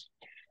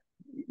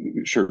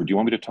 Sure. Do you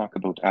want me to talk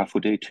about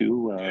Afouday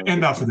too?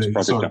 And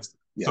Afouday, sorry.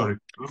 Yeah. Sorry.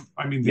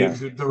 I mean, Yeah.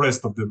 the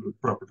rest of the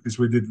properties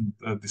we didn't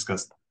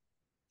discuss.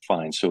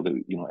 Fine. So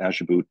the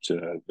Agebout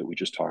that we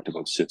just talked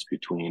about sits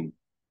between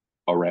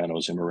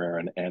Orano's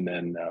Imararan and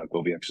then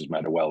Goviex's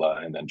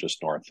Madahuela, and then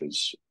just north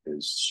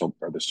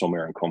are the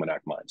Somer and Cominac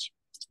mines.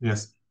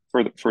 Yes.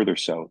 Further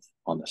south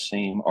on the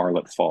same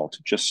Arlet fault,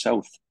 just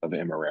south of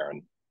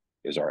Imararan,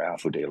 is our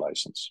Afouday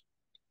license.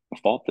 The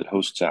fault that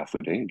hosts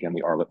Afouday, again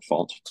the Arlet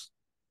fault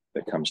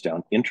that comes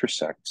down,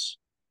 intersects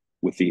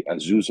with the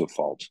Azusa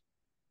fault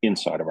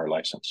inside of our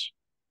license.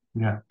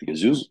 Yeah. The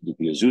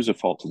Azusa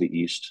fault to the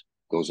east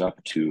goes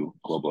up to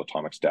Global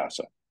Atomics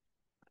DASA.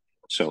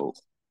 So,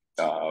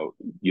 I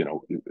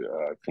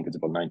think it's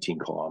about 19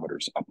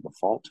 kilometers up the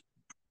fault.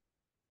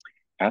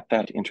 At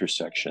that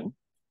intersection,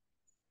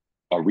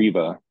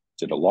 Areva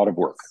did a lot of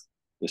work.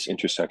 This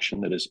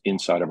intersection that is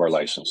inside of our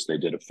license, they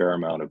did a fair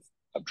amount of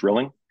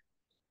drilling,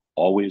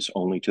 always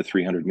only to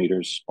 300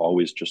 meters,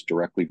 always just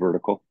directly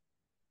vertical,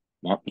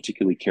 not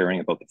particularly caring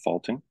about the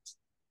faulting.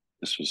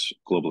 This was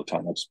Global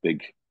Atomics'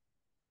 big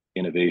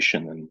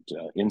innovation and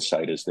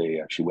insight as they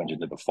actually went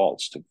into the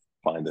faults to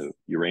find the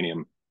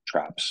uranium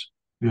traps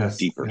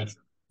deeper. Yes,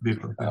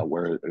 deeper. Yeah.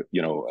 Where,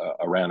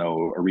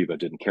 Orano, Areva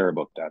didn't care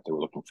about that. They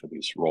were looking for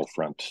these roll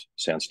front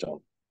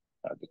sandstone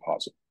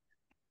deposit.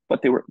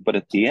 But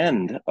at the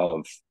end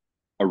of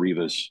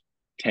Areva's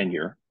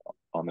tenure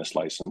on this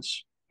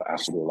license,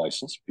 after their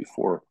license,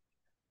 before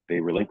they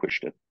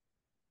relinquished it,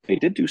 they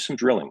did do some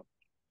drilling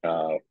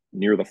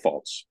near the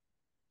faults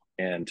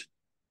and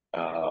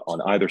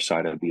on either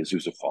side of the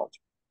Azusa fault.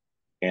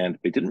 And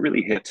they didn't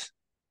really hit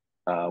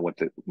what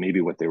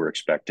they were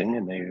expecting.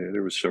 And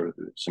there was sort of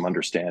some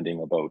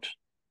understanding about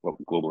what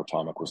Global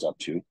Atomic was up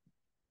to,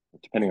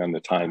 depending on the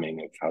timing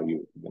of how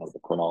the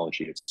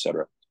chronology, et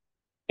cetera.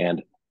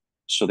 And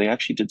so they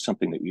actually did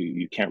something that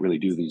you can't really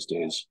do these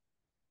days,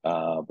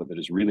 but that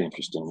is really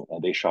interesting.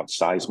 They shot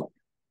seismic.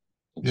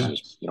 It's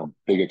just,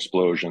 big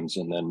explosions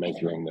and then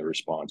measuring the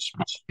response.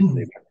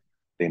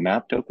 They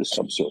mapped out the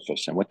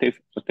subsurface, and what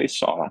they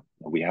saw,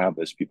 and we have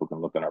this, people can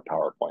look on our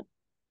PowerPoint.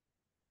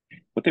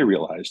 What they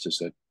realized is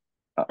that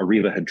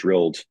Areva had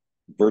drilled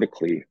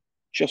vertically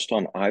just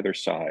on either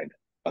side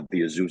of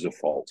the Azusa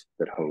fault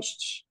that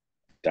hosts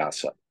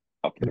DASA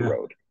up the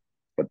road,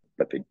 but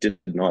they did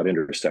not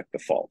intersect the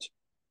fault.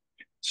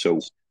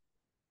 So,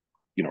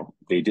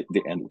 they did,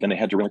 and then they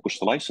had to relinquish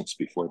the license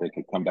before they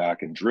could come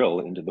back and drill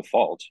into the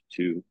fault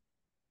to,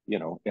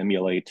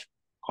 emulate,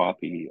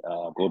 copy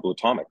Global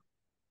Atomic.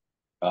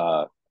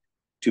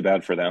 Too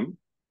bad for them.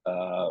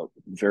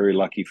 Very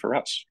lucky for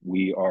us.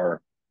 We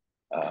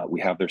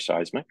have their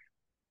seismic.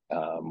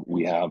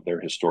 We have their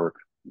historic,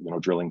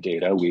 drilling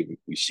data. We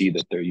see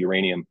that their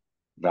uranium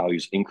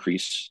values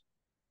increase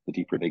the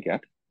deeper they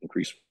get,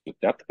 increase with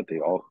depth, but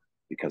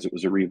because it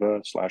was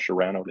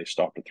Areva/Orano, they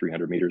stopped at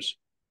 300 meters,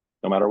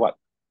 no matter what.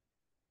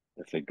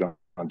 If they'd gone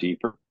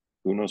deeper,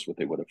 who knows what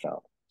they would have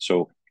found.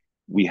 So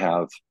we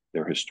have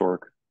their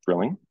historic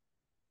drilling,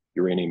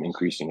 uranium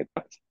increasing at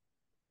depth.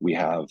 We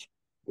have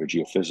their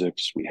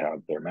geophysics, we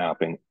have their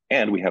mapping,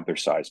 and we have their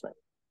seismic,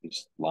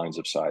 these lines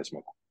of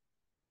seismic.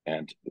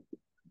 And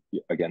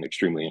again,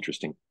 extremely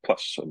interesting.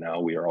 Plus, so now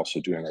we are also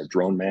doing our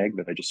drone mag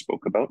that I just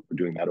spoke about. We're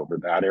doing that over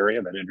that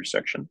area, that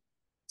intersection.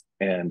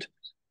 And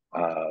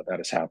that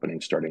is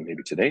happening starting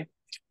maybe today.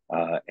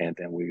 And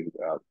then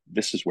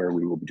this is where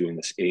we will be doing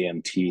this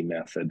AMT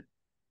method,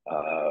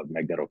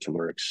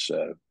 magnetotellurics,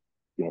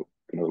 going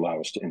to allow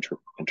us to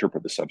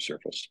interpret the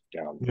subsurface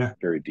down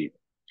very deep.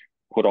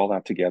 Put all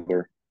that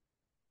together,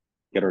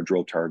 get our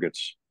drill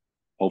targets.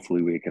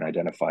 Hopefully we can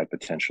identify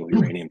potential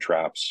uranium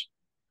traps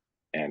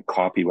and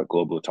copy what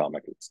Global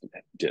Atomic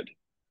did,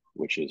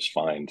 which is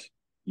find,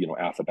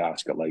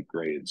 Athabasca like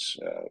grades,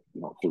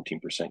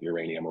 13%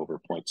 uranium over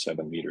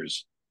 0.7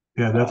 meters.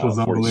 Yeah, that was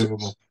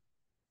unbelievable.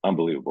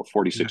 Unbelievable.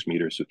 46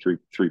 meters with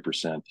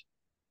 3%.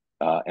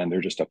 And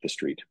they're just up the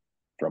street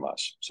from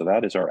us. So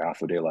that is our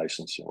Afouday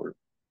license, and we're,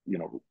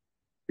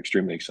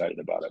 extremely excited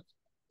about it.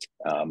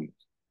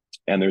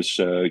 And there's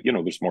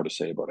more to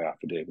say about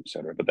Afouday, et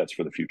cetera, but that's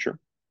for the future.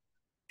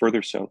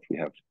 Further south, we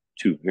have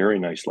two very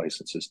nice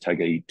licenses,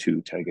 Tagait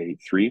 2, Tagait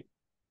 3.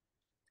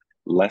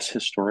 Less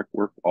historic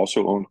work,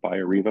 also owned by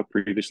Areva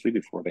previously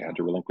before they had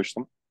to relinquish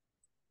them.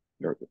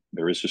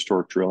 There is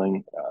historic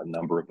drilling. A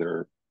number of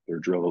their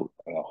drill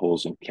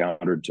holes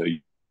encountered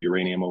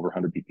uranium over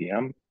 100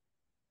 ppm.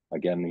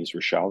 Again, these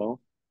were shallow.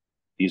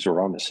 These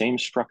are on the same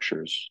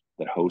structures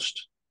that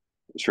host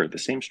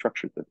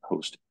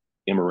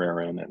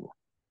Imararan and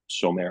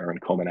Somer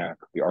and Cominac.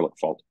 The Arlet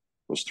fault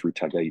goes through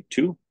Tagait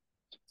 2.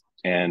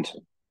 And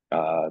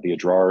the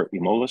Adrar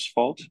Emolis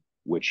fault,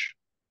 which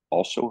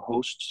also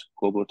hosts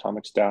Global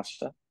Atomics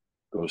DASA,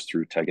 goes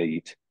through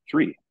Tagait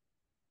 3.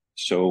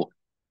 So,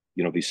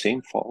 these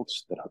same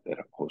faults that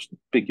host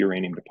big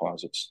uranium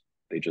deposits,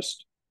 they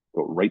just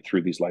go right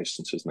through these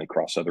licenses and they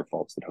cross other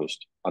faults that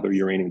host other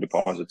uranium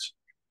deposits.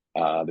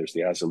 There's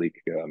the Azalik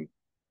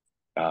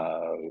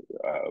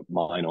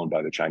mine owned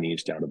by the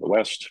Chinese down to the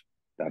west.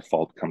 That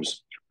fault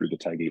comes through the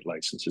Tagait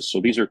licenses.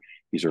 So these are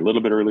a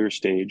little bit earlier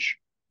stage.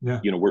 Yeah.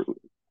 You know,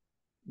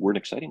 we're an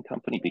exciting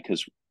company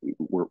because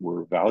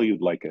we're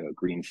valued like a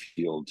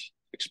greenfield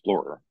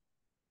explorer,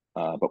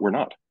 but we're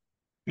not.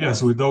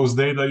 Yes, with those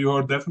data, you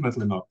are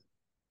definitely not.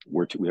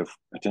 We have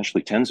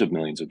potentially tens of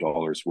millions of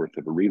dollars worth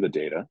of Areva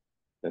data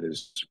that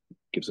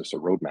gives us a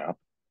roadmap,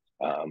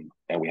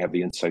 and we have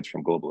the insights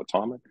from Global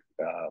Atomic.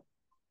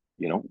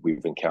 You know,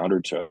 we've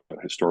encountered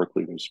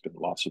historically there's been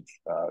lots of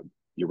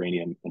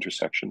uranium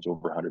intersections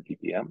over 100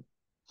 ppm.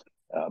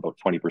 About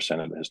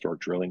 20% of the historic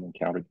drilling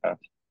encountered that.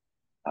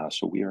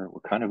 So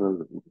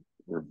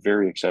we're a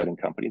very exciting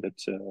company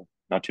that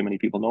not too many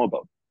people know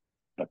about,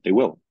 but they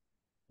will.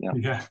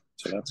 Yeah.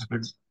 So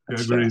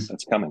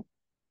that's coming.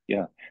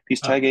 Yeah,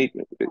 these Tagait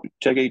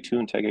 2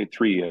 and Tagait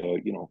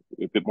 3, you know,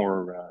 a bit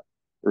more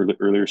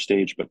earlier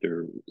stage, but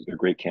they're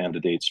great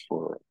candidates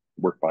for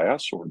work by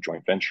us or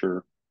joint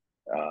venture.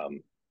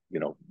 You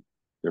know,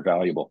 they're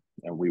valuable,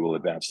 and we will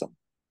advance them.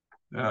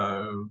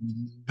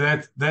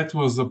 That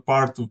was a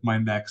part of my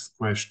next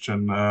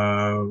question.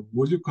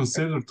 Would you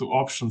consider to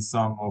option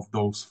some of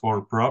those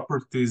 4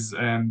 properties?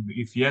 And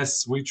if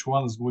yes, which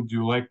ones would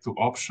you like to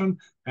option,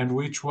 and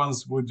which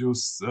ones would you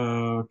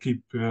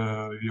keep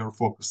your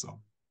focus on?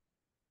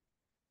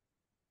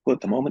 Well,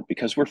 at the moment,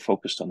 because we're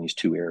focused on these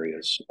 2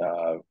 areas,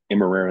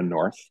 Immereren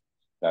North,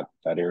 that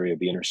area of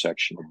the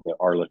intersection of the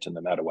Arlet and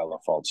the Matanuela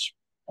faults,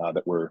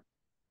 that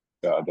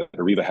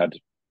Areva had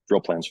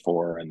drill plans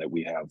for, and that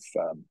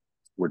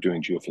we're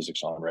doing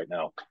geophysics on right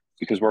now.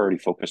 Because we're already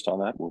focused on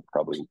that, we'll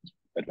probably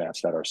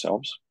advance that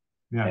ourselves.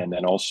 Yeah. And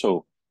then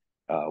also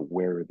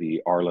where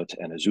the Arlet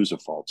and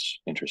Azusa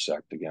faults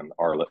intersect, again,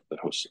 Arlet that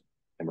hosts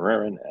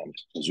Immereren and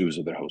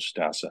Azusa that hosts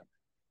Dasa.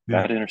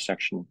 Yeah. That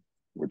intersection,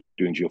 we're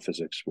doing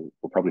geophysics. We'll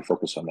probably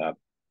focus on that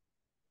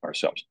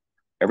ourselves.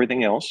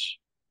 Everything else,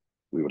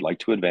 we would like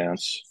to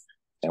advance,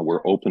 and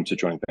we're open to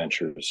joint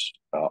ventures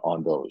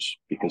on those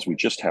because we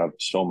just have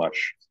so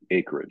much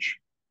acreage.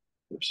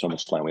 We have so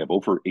much land. We have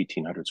over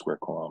 1,800 square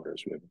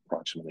kilometers. We have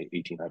approximately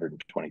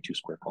 1,822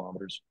 square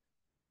kilometers.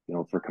 You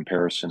know, for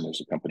comparison,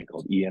 there's a company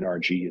called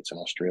ENRG. It's an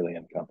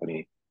Australian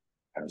company,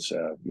 has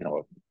you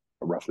know,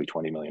 a roughly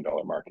 $20 million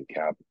market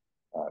cap,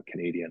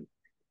 Canadian.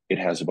 It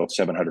has about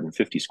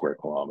 750 square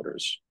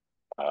kilometers,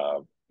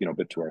 you know, a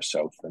bit to our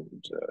south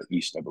and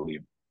east, I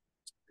believe.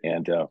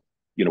 And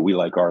you know, we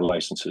like our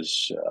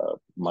licenses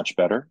much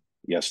better.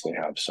 Yes, they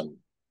have some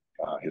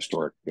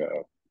historic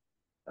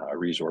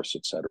resource,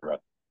 etc.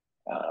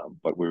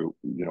 But we're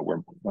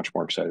much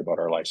more excited about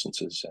our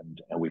licenses, and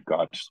we've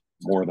got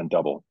more than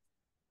double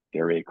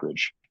their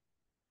acreage.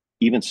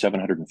 Even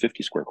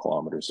 750 square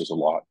kilometers is a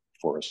lot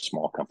for a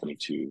small company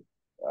to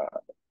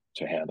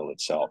handle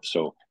itself.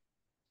 So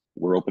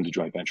we're open to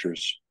joint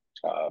ventures,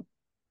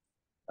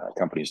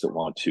 companies that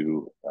want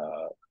to,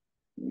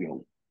 you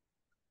know,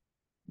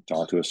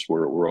 talk to us.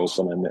 We're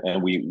open,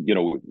 and we, you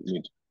know,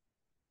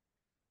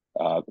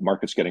 the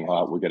market's getting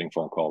hot. We're getting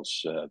phone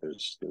calls.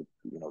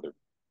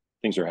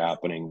 Things are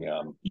happening.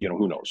 You know,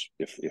 who knows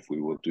if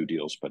we will do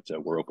deals, but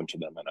we're open to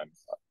them, and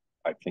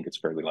I think it's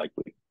fairly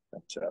likely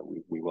that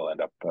we will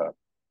end up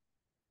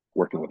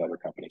working with other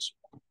companies.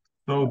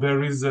 So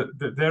there is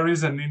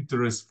an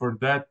interest for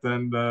that,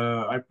 and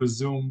I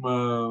presume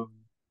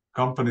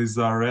companies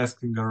are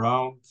asking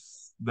around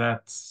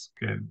that.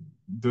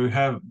 Do you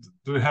have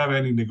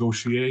any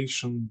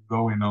negotiation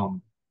going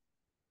on?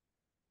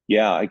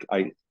 Yeah,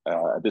 I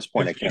at this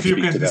point I can't speak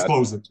to that. If you can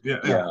disclose it,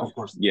 yeah, of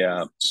course.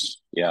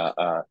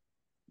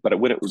 But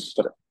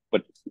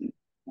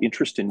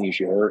interest in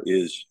Niger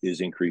is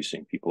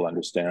increasing. People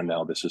understand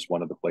now this is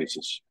one of the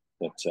places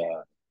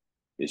that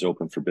is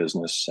open for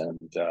business,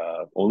 and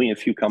only a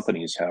few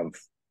companies have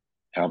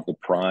the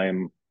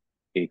prime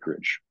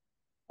acreage.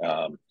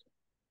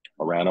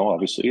 Orano,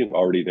 obviously,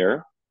 already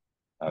there.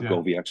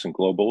 GoVX and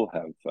Global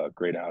have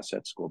great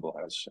assets. Global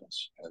has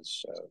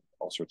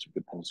all sorts of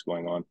good things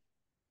going on,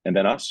 and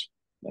then us.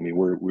 I mean,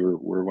 we're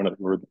one of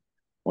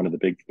the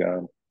big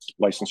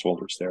license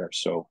holders there.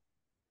 So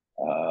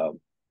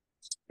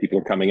people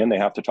are coming in. They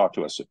have to talk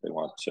to us if they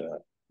want to.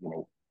 You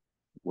know,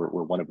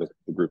 we're one of the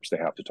groups they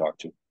have to talk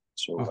to.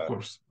 So of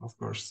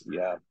course.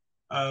 Yeah.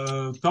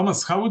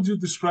 Thomas, how would you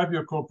describe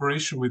your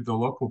cooperation with the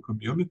local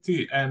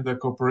community and the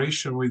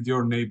cooperation with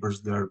your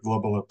neighbors there,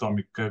 Global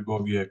Atomic,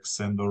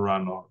 GoVX, and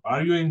Orano?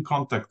 Are you in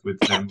contact with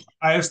them?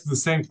 I asked the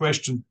same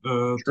question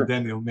to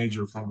Daniel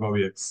Major from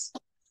GoVX.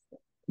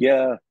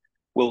 Yeah,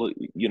 well,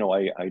 you know,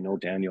 I know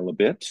Daniel a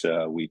bit.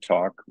 We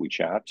talk, we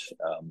chat.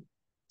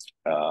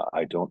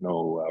 I don't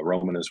know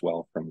Roman as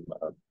well from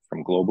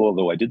Global,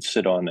 although I did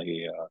sit on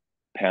a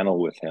panel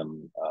with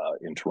him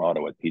in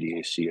Toronto at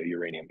PDAC, a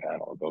uranium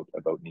panel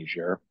about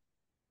Niger.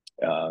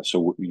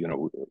 So you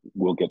know,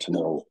 we'll get to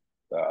know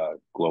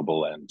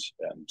Global and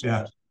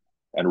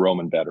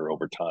Roman better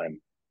over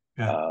time.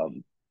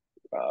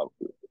 What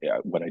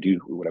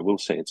I will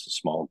say, it's a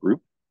small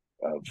group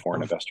of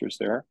foreign investors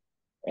there,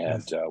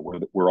 and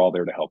we're all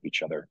there to help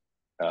each other.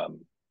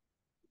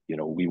 You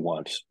know, we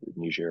want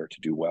Niger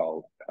to do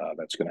well.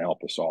 That's going to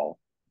help us all.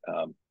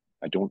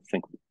 I don't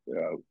think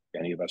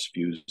any of us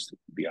views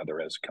the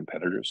other as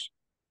competitors.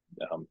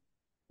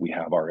 We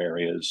have our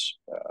areas.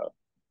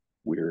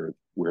 We're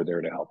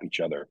there to help each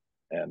other,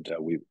 and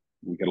we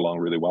get along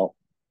really well.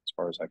 As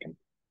far as I can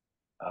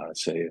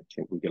say, I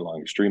think we get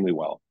along extremely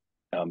well.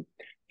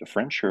 The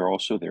French are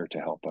also there to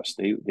help us.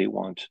 They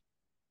want,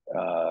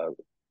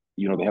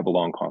 they have a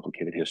long,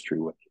 complicated history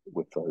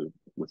with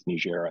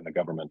Niger and the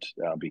government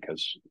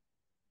because,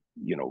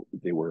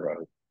 they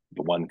were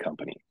the one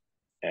company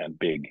and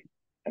big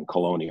and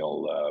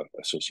colonial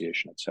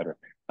association, et cetera.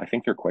 I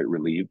think they're quite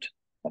relieved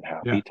and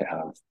happy to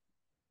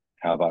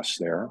have us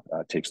there.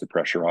 Takes the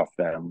pressure off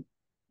them.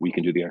 We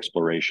can do the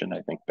exploration,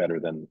 I think, better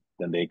than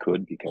they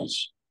could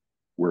because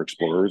we're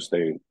explorers.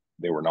 They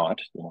were not.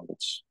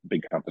 It's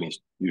big companies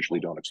usually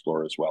don't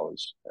explore as well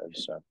as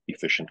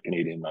efficient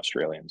Canadian and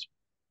Australians.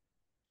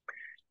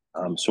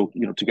 So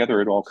together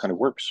it all kind of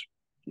works.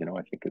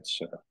 I think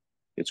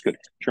it's good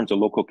in terms of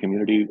local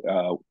community.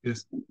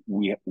 Yes,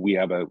 we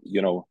have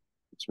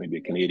it's maybe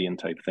a Canadian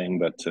type thing,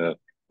 but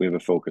we have a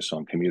focus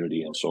on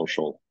community and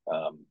social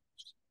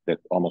that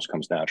almost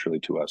comes naturally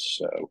to us.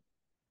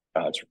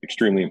 It's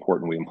extremely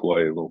important. We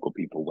employ local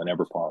people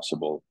whenever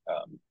possible.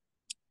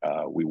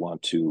 We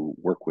want to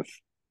work with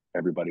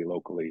everybody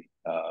locally,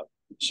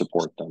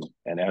 support them.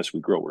 And as we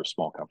grow, we're a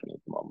small company at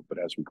the moment, but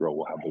as we grow,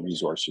 we'll have the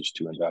resources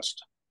to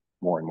invest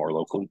more and more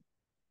locally.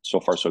 So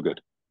far, so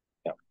good.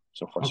 Yeah,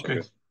 so far, so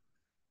good.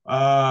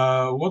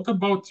 What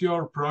about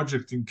your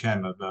project in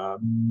Canada,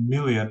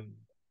 Million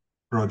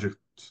project,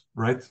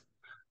 right?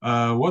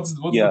 What's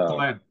the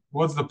plan?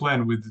 What's the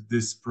plan with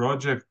this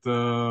project?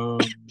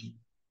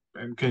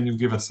 And can you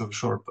give us a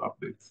short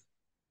update?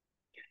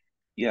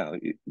 Yeah,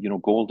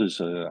 gold is,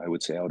 I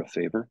would say, out of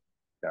favor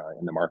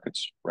in the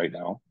markets right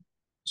now.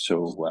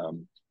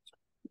 So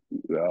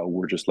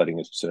we're just letting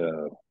it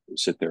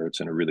sit there. It's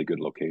in a really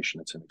good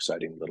location. It's an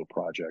exciting little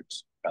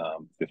project,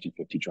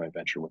 50-50 joint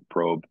venture with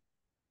Probe.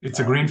 It's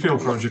a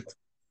greenfield project.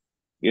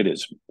 It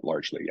is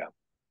largely,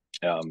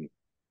 yeah.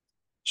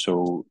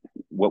 So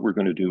what we're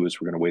going to do is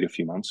we're going to wait a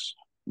few months.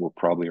 We'll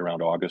probably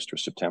around August or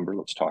September.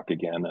 Let's talk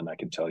again, and I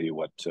can tell you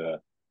what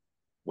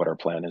our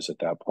plan is at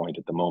that point.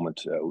 At the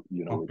moment,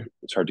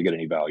 it's hard to get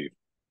any value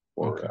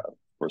for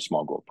a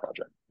small gold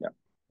project. Yeah.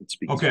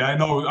 Okay,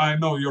 I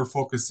know your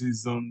focus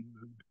is on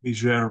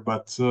Niger,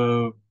 but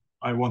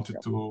I wanted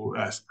to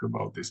ask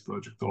about this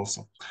project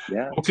also.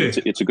 Yeah. Okay.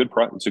 It's a good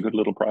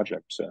little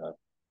project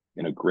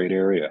in a great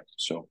area.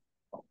 So,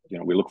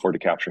 we look forward to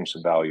capturing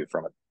some value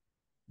from it.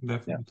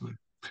 Definitely.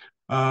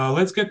 Yeah.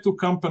 Let's get to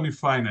company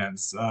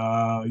finance.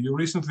 You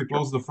recently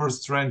closed the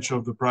first tranche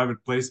of the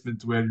private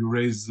placement where you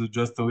raised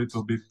just a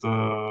little bit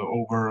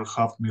over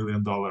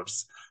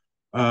 $500,000.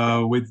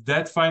 With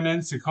that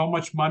financing, how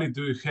much money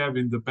do you have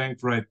in the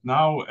bank right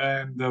now,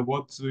 and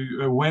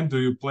when do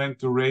you plan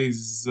to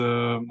raise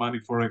money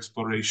for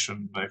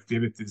exploration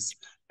activities,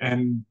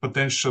 and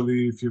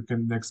potentially if you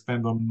can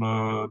expand on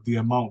the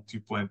amount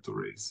you plan to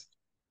raise?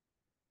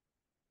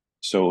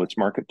 So it's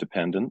market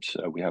dependent.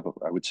 I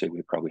would say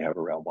we probably have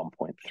around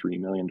 $1.3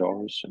 million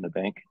in the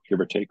bank,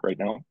 give or take, right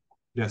now.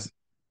 Yes.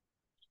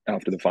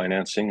 After the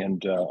financing,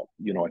 and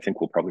I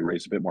think we'll probably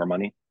raise a bit more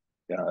money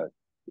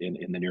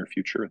in the near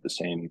future at the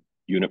same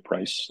unit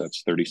price.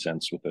 That's 30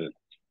 cents with a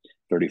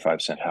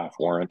 35-cent half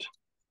warrant.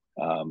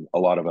 A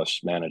lot of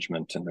us,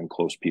 management and then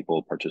close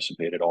people,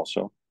 participated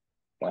also,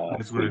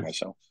 including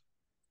myself.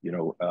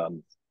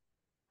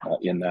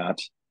 In that.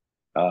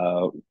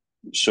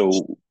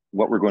 So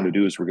what we're going to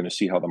do is we're going to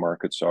see how the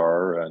markets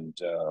are and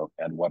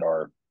what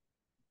our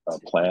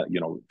plan,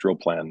 drill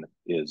plan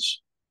is.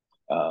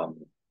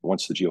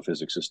 Once the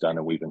geophysics is done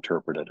and we've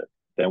interpreted it,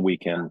 then we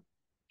can.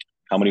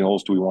 How many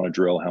holes do we want to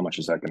drill? How much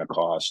is that going to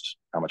cost?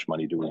 How much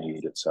money do we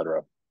need, et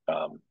cetera,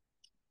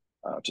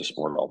 to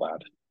support all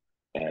that?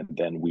 And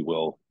then we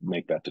will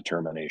make that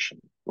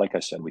determination. Like I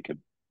said, we could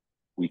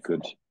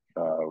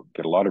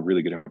get a lot of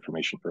really good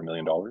information for $1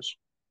 million.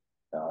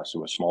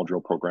 So a small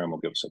drill program will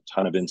give us a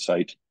ton of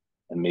insight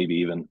and maybe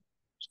even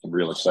some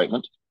real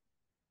excitement.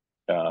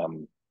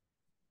 And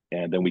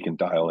then we can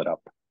dial it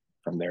up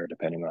from there,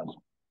 depending on,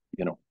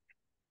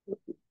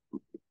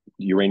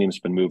 uranium's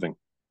been moving,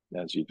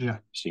 as you've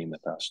seen the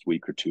past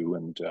week or two,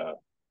 and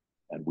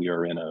we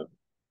are in a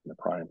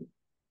prime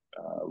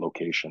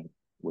location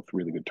with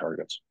really good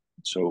targets.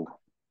 So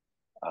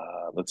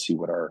let's see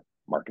what our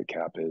market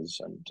cap is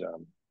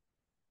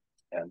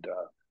and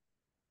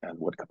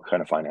what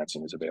kind of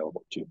financing is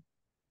available too.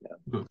 Yeah.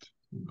 Good.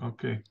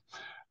 Okay.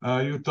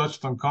 You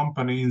touched on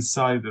company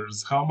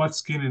insiders. How much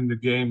skin in the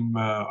game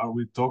are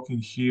we talking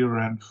here,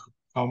 and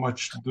how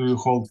much do you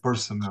hold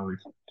personally?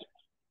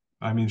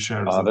 I mean,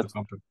 shares of the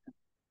company.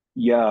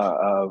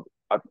 Yeah,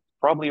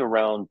 probably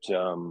around,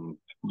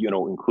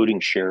 including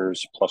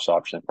shares plus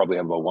options, I probably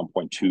have about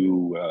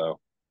 1.2.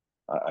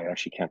 I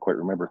actually can't quite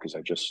remember because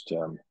I just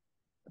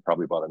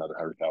probably bought another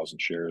 100,000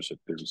 shares at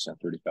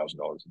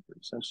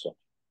 $30,000.30. So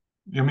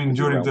you mean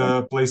during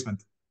the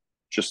placement?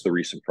 Just the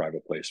recent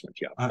private placement,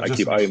 yeah. I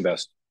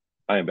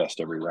invest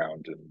every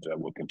round,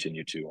 and will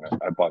continue to.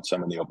 I bought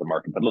some in the open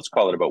market, but let's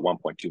call it about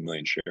 1.2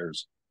 million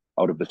shares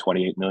out of the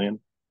 28 million,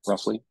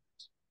 roughly.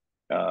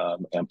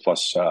 And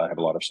plus, I have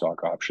a lot of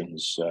stock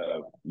options,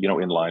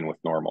 in line with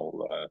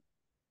normal, a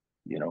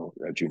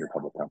junior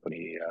public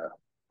company.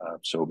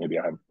 So maybe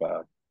I have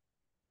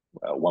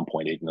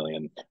 1.8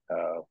 million,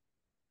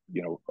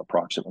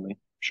 approximately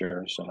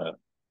shares on a,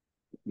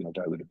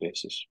 diluted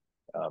basis,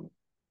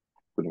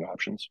 including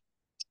options.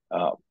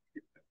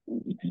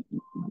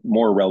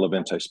 More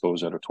relevant, I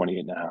suppose, out of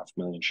 28.5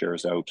 million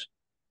shares out,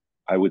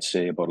 I would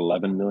say about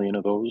 11 million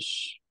of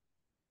those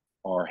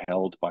are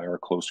held by our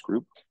close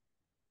group.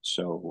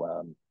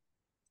 So,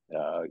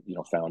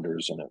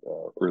 founders and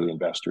early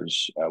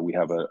investors. We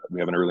have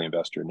an early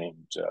investor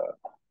named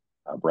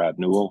Brad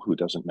Newell, who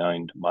doesn't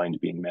mind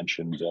being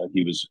mentioned.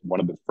 He was one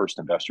of the first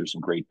investors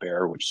in Great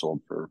Bear, which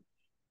sold for,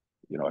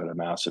 at a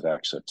massive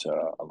exit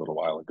a little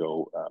while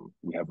ago.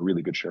 We have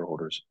really good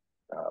shareholders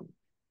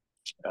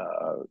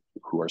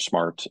who are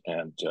smart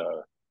and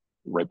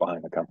right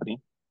behind the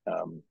company.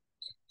 And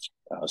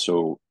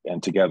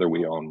together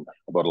we own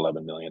about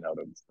 11 million out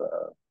of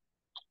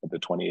the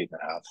 28.5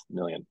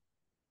 million.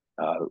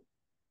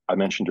 I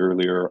mentioned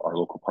earlier our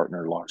local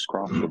partner,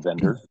 Lockscroft, the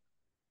vendor.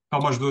 How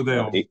much do they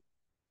own?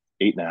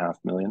 8.5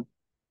 million.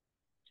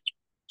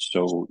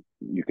 So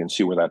you can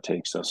see where that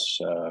takes us,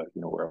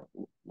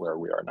 where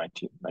we are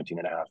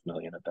 19.5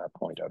 million at that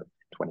point out of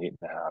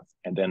 28.5.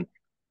 And then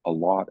a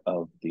lot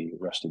of the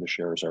rest of the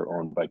shares are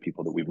owned by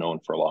people that we've known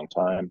for a long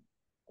time.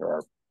 There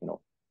are,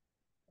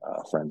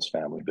 friends,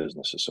 family,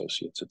 business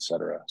associates,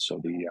 etc.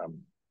 So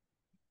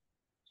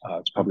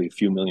it's probably a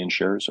few million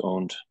shares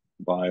owned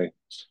by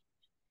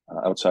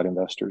outside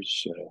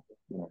investors,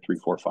 3,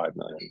 4, 5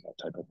 million, that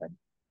type of thing.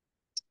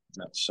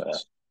 That's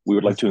we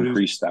would like to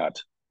increase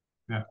that.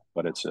 Yeah.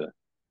 But it's a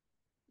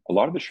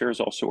lot of the shares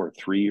also are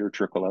 3-year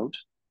trickle out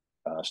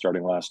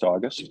starting last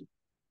August.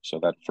 So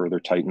that further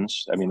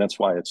tightens. I mean, that's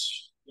why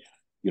it's,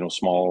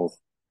 small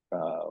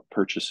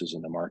purchases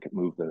in the market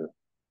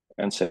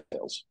and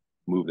sales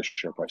move the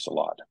share price a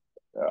lot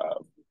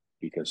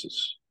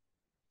because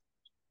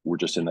we're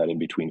just in that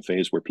in-between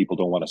phase where people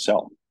don't want to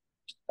sell.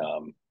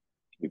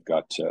 We've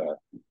got we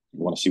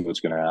want to see what's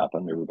going to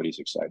happen. Everybody's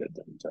excited,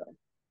 and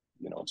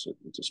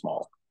it's a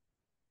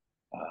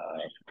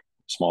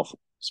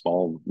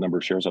small number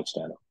of shares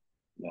outstanding.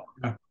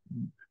 Yeah.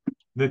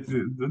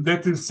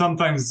 That is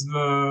sometimes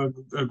a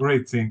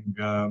great thing.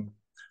 Yeah.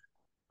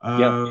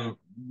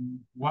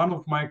 One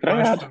of my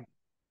questions.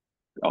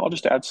 I'll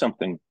just add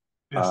something.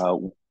 Yes. I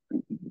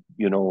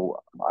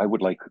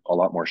would like a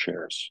lot more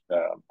shares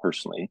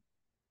personally.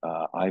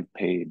 I've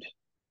paid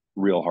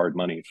real hard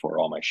money for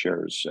all my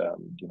shares.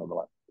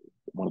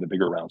 One of the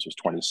bigger rounds was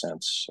 20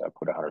 cents. I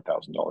put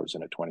 $100,000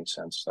 in at 20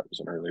 cents. That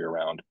was an earlier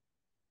round.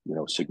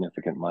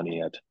 Significant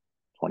money at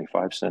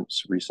 25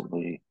 cents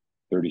recently,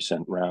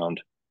 30-cent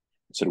round.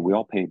 So we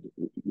all paid,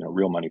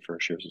 real money for our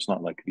shares. It's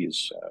not like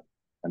these,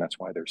 and that's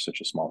why there's such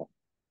a small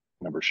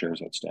number of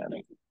shares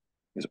outstanding,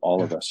 is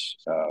all of us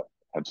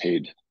have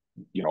paid,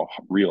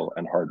 real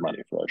and hard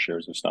money for our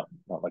shares. It's not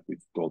like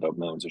we've doled out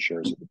millions of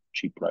shares at a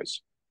cheap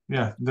price.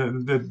 Yeah,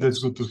 that's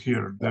good to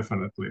hear,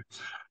 definitely.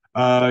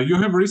 You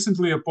have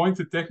recently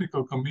appointed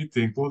technical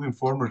committee, including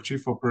former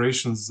chief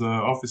operations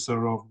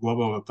officer of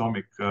Global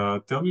Atomic.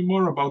 Tell me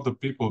more about the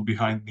people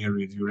behind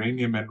Myriad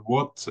Uranium and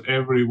what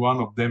every one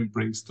of them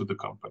brings to the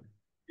company.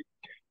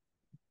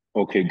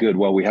 Okay, good.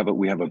 Well, we have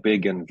a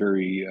big and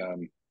very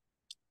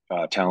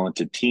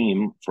talented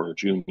team for a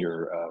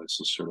junior. This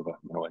is sort of a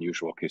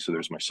unusual case. So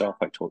there's myself.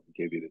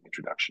 Gave you the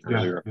introduction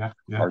earlier. Yeah.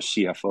 Our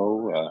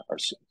CFO, our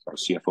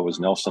CFO is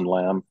Nelson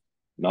Lamb,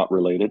 not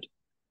related.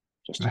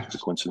 Just a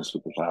coincidence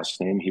with the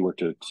last name. He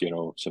worked at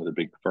some of the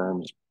big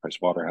firms,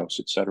 Price Waterhouse,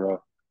 etc.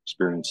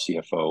 Experienced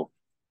CFO,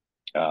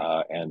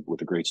 and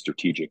with a great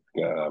strategic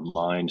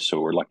mind.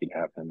 So we're lucky to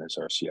have him as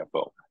our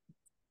CFO.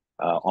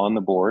 On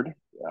the board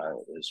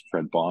is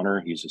Fred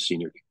Bonner. He's a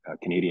senior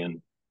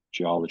Canadian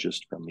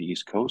geologist from the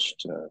East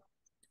Coast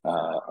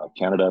of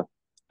Canada.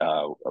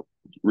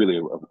 Really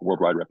a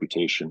worldwide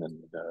reputation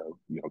in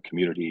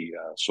community,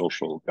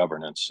 social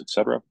governance,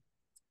 etc.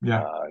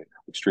 Yeah.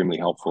 Extremely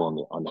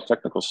helpful on the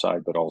technical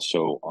side, but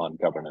also on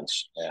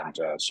governance and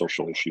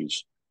social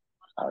issues.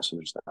 So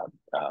there's that.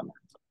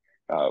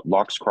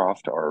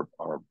 Lockscroft, our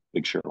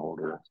big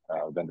shareholder,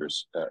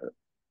 vendors,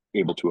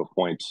 entitled to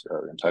appoint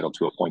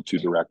 2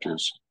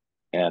 directors.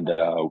 And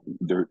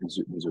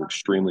these are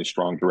extremely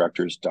strong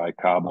directors. Dai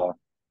Kaba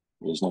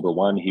is number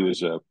 1. He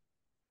was a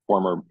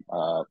former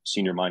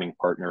senior mining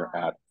partner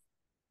at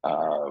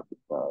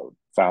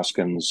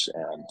Faskins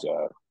and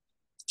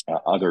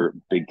other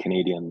big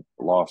Canadian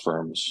law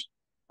firms.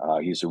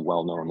 He's a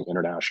well-known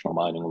international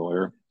mining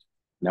lawyer,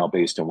 now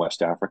based in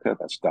West Africa.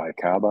 That's Dai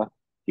Kaba.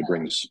 He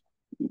brings,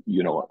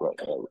 a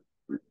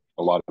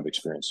lot of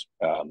experience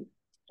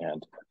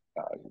and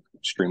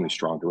extremely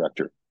strong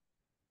director.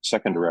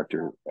 Second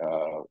director,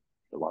 the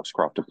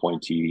Lockscroft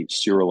appointee,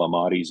 Cyril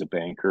Amati, is a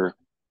banker,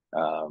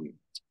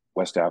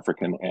 West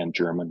African and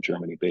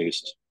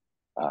Germany-based.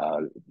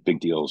 Big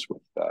deals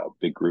with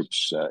big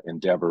groups,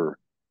 Endeavor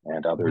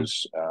and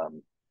others.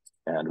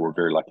 And we're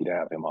very lucky to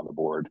have him on the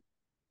board.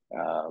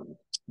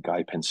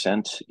 Guy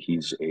Pinsent,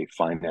 he's a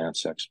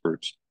finance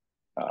expert,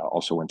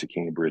 also went to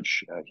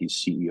Cambridge. He's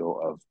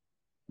CEO of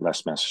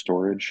Les Mes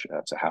Storage.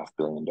 It's a $500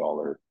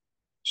 million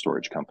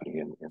storage company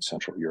in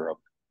Central Europe.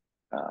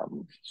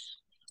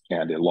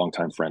 And a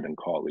longtime friend and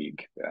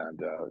colleague, and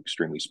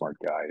extremely smart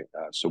guy.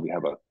 So we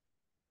have a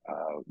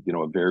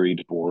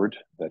varied board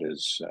that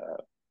is.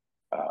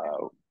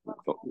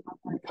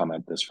 We come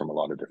at this from a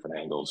lot of different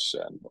angles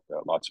and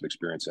lots of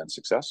experience and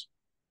success.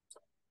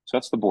 So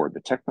that's the board.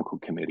 The technical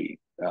committee.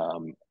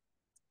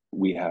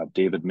 We have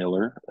David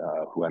Miller,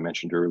 who I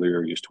mentioned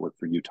earlier, used to work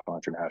for Utah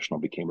International,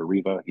 became a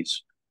REVA.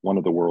 He's one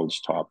of the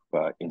world's top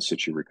in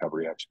situ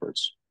recovery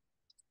experts.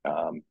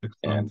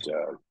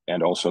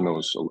 And also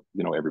knows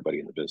everybody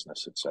in the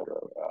business, etc.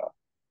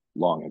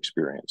 Long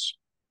experience.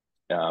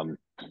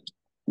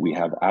 We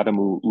have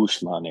Adamu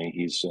Usmane.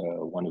 He's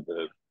one of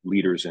the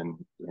leaders in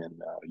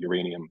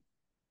uranium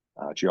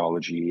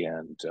geology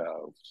and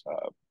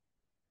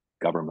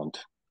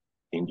government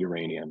in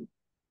uranium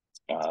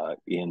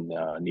in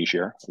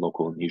Niger,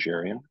 local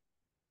Nigerian.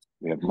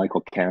 We have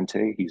Michael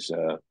Kante. He's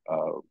a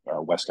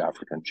West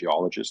African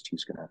geologist.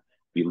 He's going to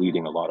be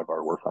leading a lot of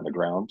our work on the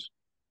ground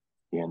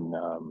in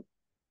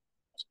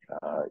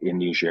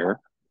Niger,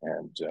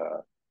 and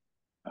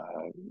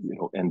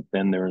and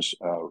then there's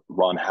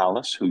Ron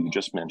Hallis, who you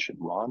just mentioned.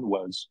 Ron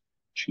was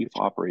Chief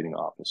Operating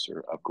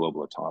Officer of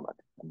Global Atomic,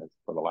 and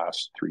for the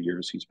last 3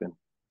 years he's been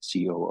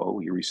COO.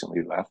 He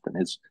recently left, and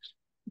his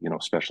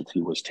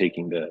specialty was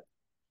taking the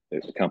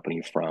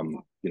company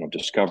from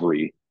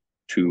discovery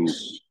to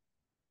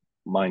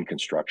mine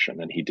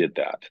construction, and he did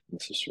that.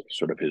 This is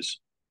sort of his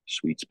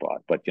sweet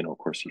spot. But of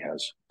course, he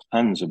has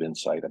tons of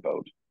insight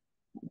about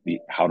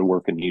how to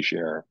work in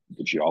Niger,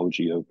 the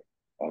geology of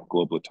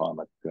Global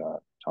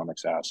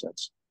Atomic's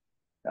assets,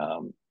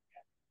 and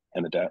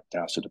the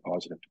Dasa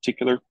deposit in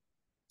particular,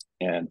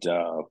 and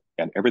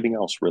everything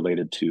else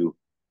related to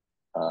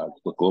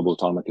what Global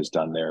Atomic has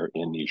done there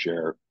in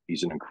Niger.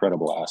 He's an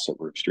incredible asset.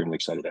 We're extremely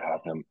excited to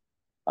have him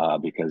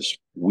because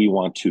we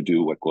want to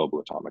do what Global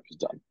Atomic has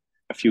done.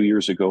 A few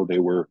years ago, they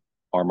were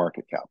our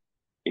market cap,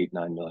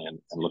 8-9 million,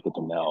 and look at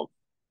them now,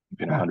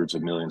 hundreds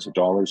of millions of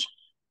dollars.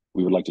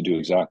 We would like to do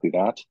exactly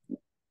that.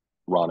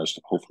 Ron is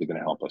hopefully going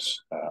to help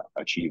us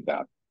achieve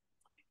that.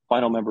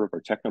 Final member of our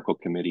technical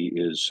committee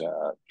is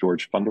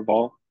George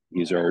Funderval.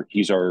 He's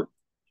our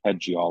head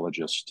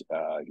geologist.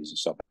 He's a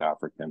South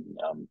African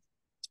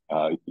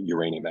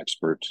uranium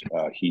expert.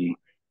 He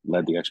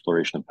led the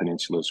exploration of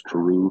Peninsula's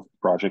Karoo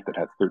project that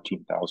had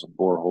 13,000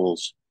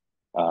 boreholes.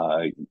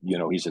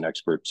 He's an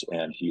expert,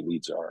 and he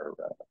leads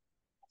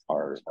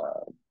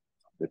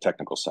the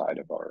technical side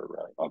of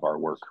our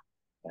work,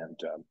 and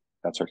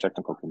that's our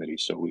technical committee.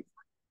 So we've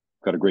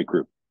got a great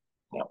group.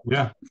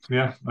 Yeah,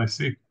 I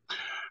see.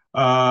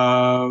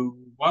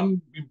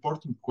 One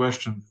important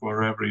question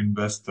for every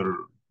investor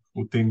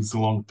who thinks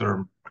long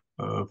term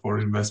for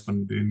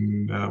investment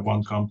in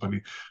one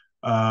company.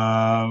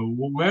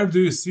 Where do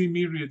you see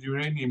Myriad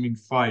Uranium in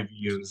 5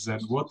 years,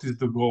 and what is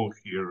the goal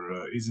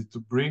here? Is it to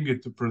bring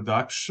it to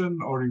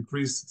production or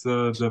increase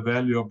the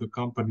value of the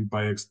company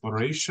by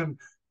exploration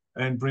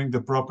and bring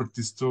the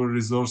properties to a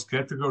resource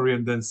category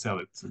and then sell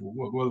it?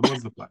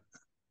 What's the plan?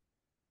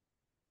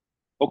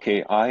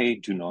 Okay, I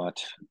do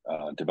not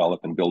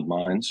develop and build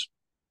mines,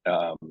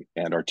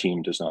 and our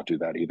team does not do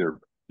that either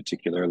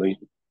particularly.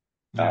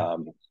 Yeah.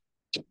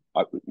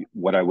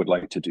 What I would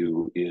like to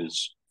do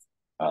is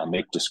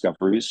make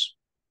discoveries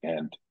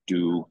and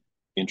do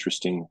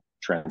interesting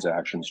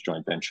transactions,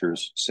 joint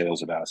ventures,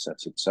 sales of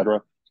assets,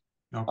 etc.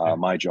 Okay.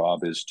 My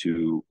job is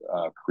to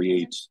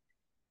create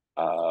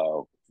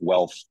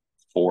wealth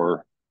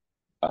for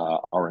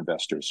our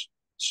investors.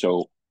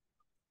 So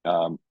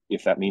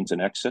if that means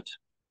an exit,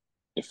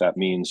 if that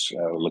means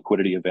a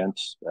liquidity event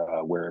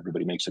where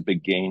everybody makes a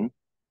big gain,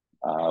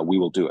 we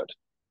will do it.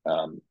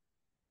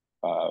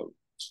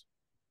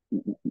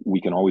 We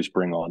can always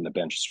bring on the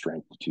bench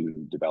strength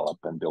to develop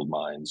and build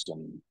mines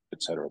and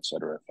et cetera,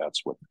 if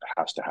that's what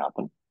has to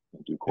happen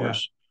in due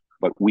course.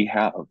 Yeah. But we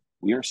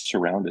are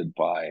surrounded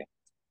by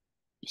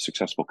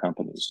successful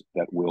companies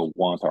that will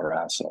want our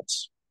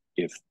assets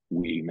if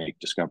we make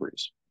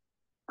discoveries.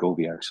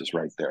 GoviEx is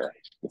right there.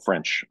 The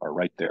French are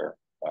right there.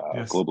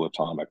 Yes. Global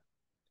Atomic.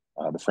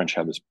 The French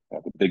have a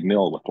big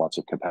mill with lots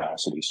of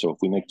capacity. So if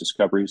we make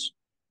discoveries,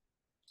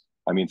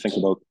 I mean, think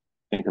about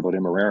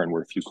MYRUF,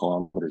 we're a few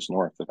kilometers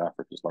north of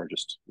Africa's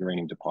largest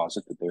uranium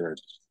deposit that they're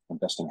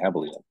investing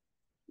heavily in.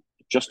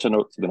 Just to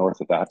the north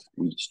of that,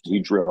 we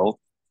drill,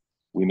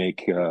 we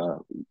make,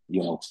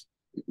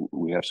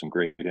 we have some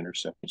great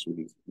intercepts.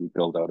 We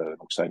build out an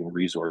exciting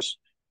resource.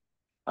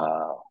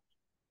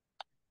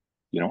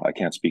 I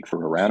can't speak for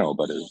Orano,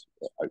 but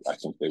I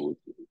think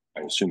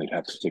I assume they'd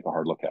have to take a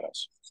hard look at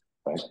us,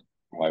 right?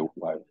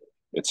 Why,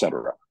 et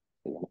cetera.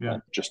 Yeah.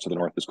 Just to the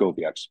north is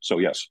GoviEx. So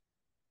yes,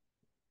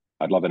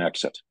 I'd love an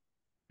exit.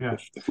 Yeah.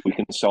 If we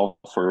can sell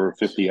for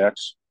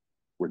 50x,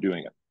 we're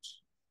doing it.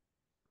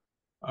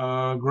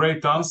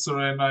 Great answer,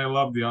 and I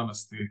love the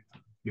honesty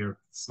here.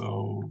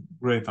 So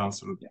great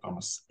answer,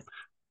 Thomas.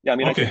 Yeah, I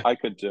mean, okay.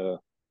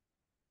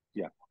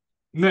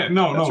 No, That's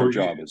no. our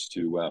job, is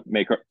to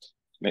make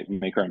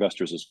our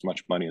investors as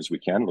much money as we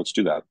can. Let's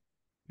do that.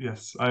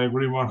 Yes, I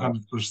agree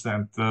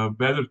 100%.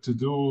 Better to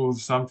do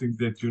something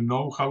that you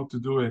know how to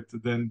do it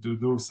than to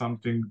do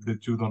something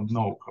that you don't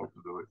know how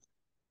to do it.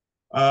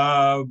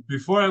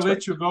 Before I That's let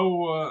right. you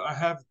go, I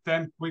have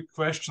 10 quick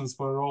questions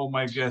for all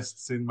my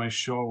guests in my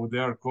show. They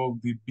are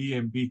called the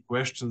B&B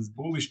questions: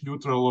 bullish,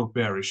 neutral, or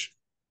bearish.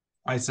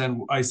 I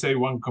say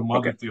one Okay.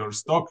 commodity or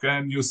stock,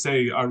 and you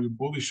say, are you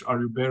bullish, are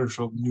you bearish,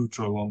 or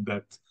neutral on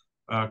that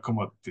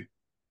commodity?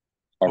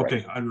 All right.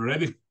 Okay, are you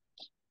ready?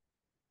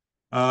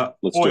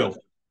 Let's do Oil.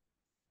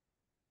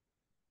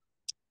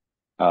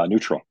 it.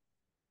 Neutral.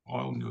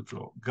 Oil,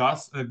 neutral.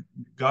 Gas,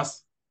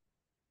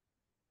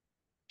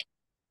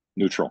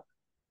 Neutral.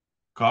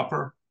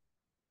 copper,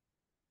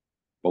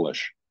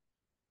 Bullish.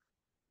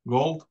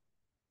 gold,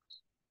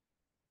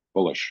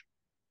 Bullish.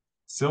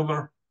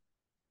 silver,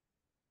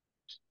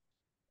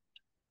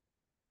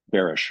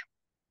 Bearish.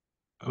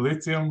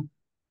 lithium,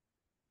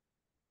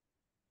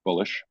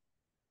 Bullish.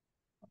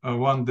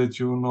 one that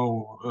you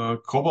know,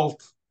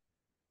 cobalt.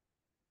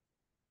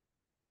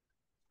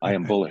 I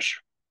am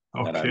bullish,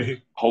 and I'm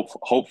Okay.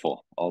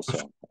 hopeful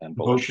also, and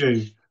bullish.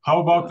 Okay.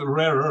 How about the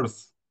rare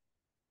earth?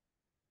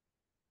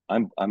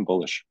 I'm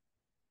bullish.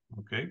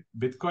 Okay.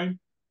 Bitcoin.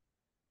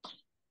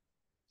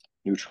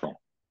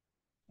 Neutral.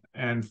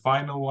 And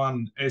final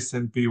one,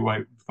 S&P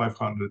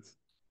 500.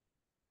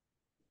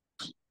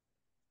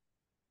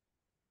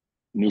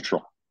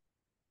 Neutral.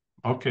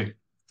 Okay.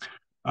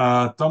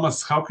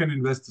 Thomas, how can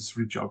investors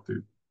reach out to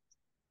you?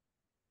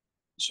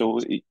 So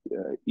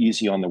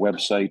easy on the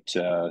website.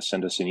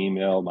 Send us an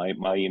email.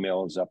 My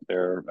email is up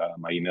there.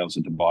 My email is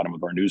at the bottom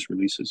of our news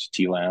releases.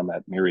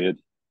 tlam@myriad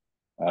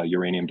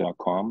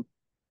uranium.com.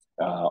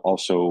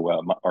 Also,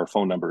 our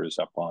phone number is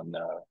up on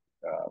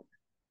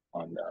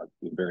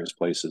various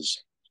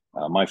places.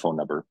 My phone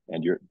number,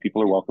 and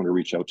people are welcome to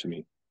reach out to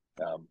me.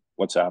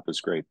 WhatsApp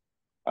is great.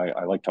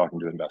 I like talking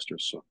to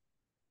investors. So,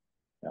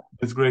 yeah.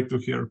 It's great to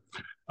hear.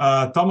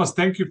 Thomas,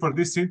 thank you for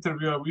this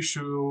interview. I wish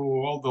you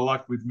all the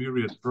luck with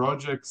Myriad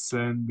projects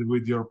and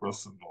with your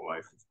personal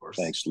life, of course.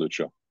 Thanks,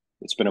 Lucio.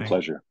 It's been a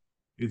pleasure.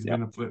 It's Yeah.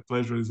 been a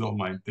pleasure is all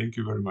mine. Thank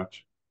you very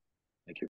much.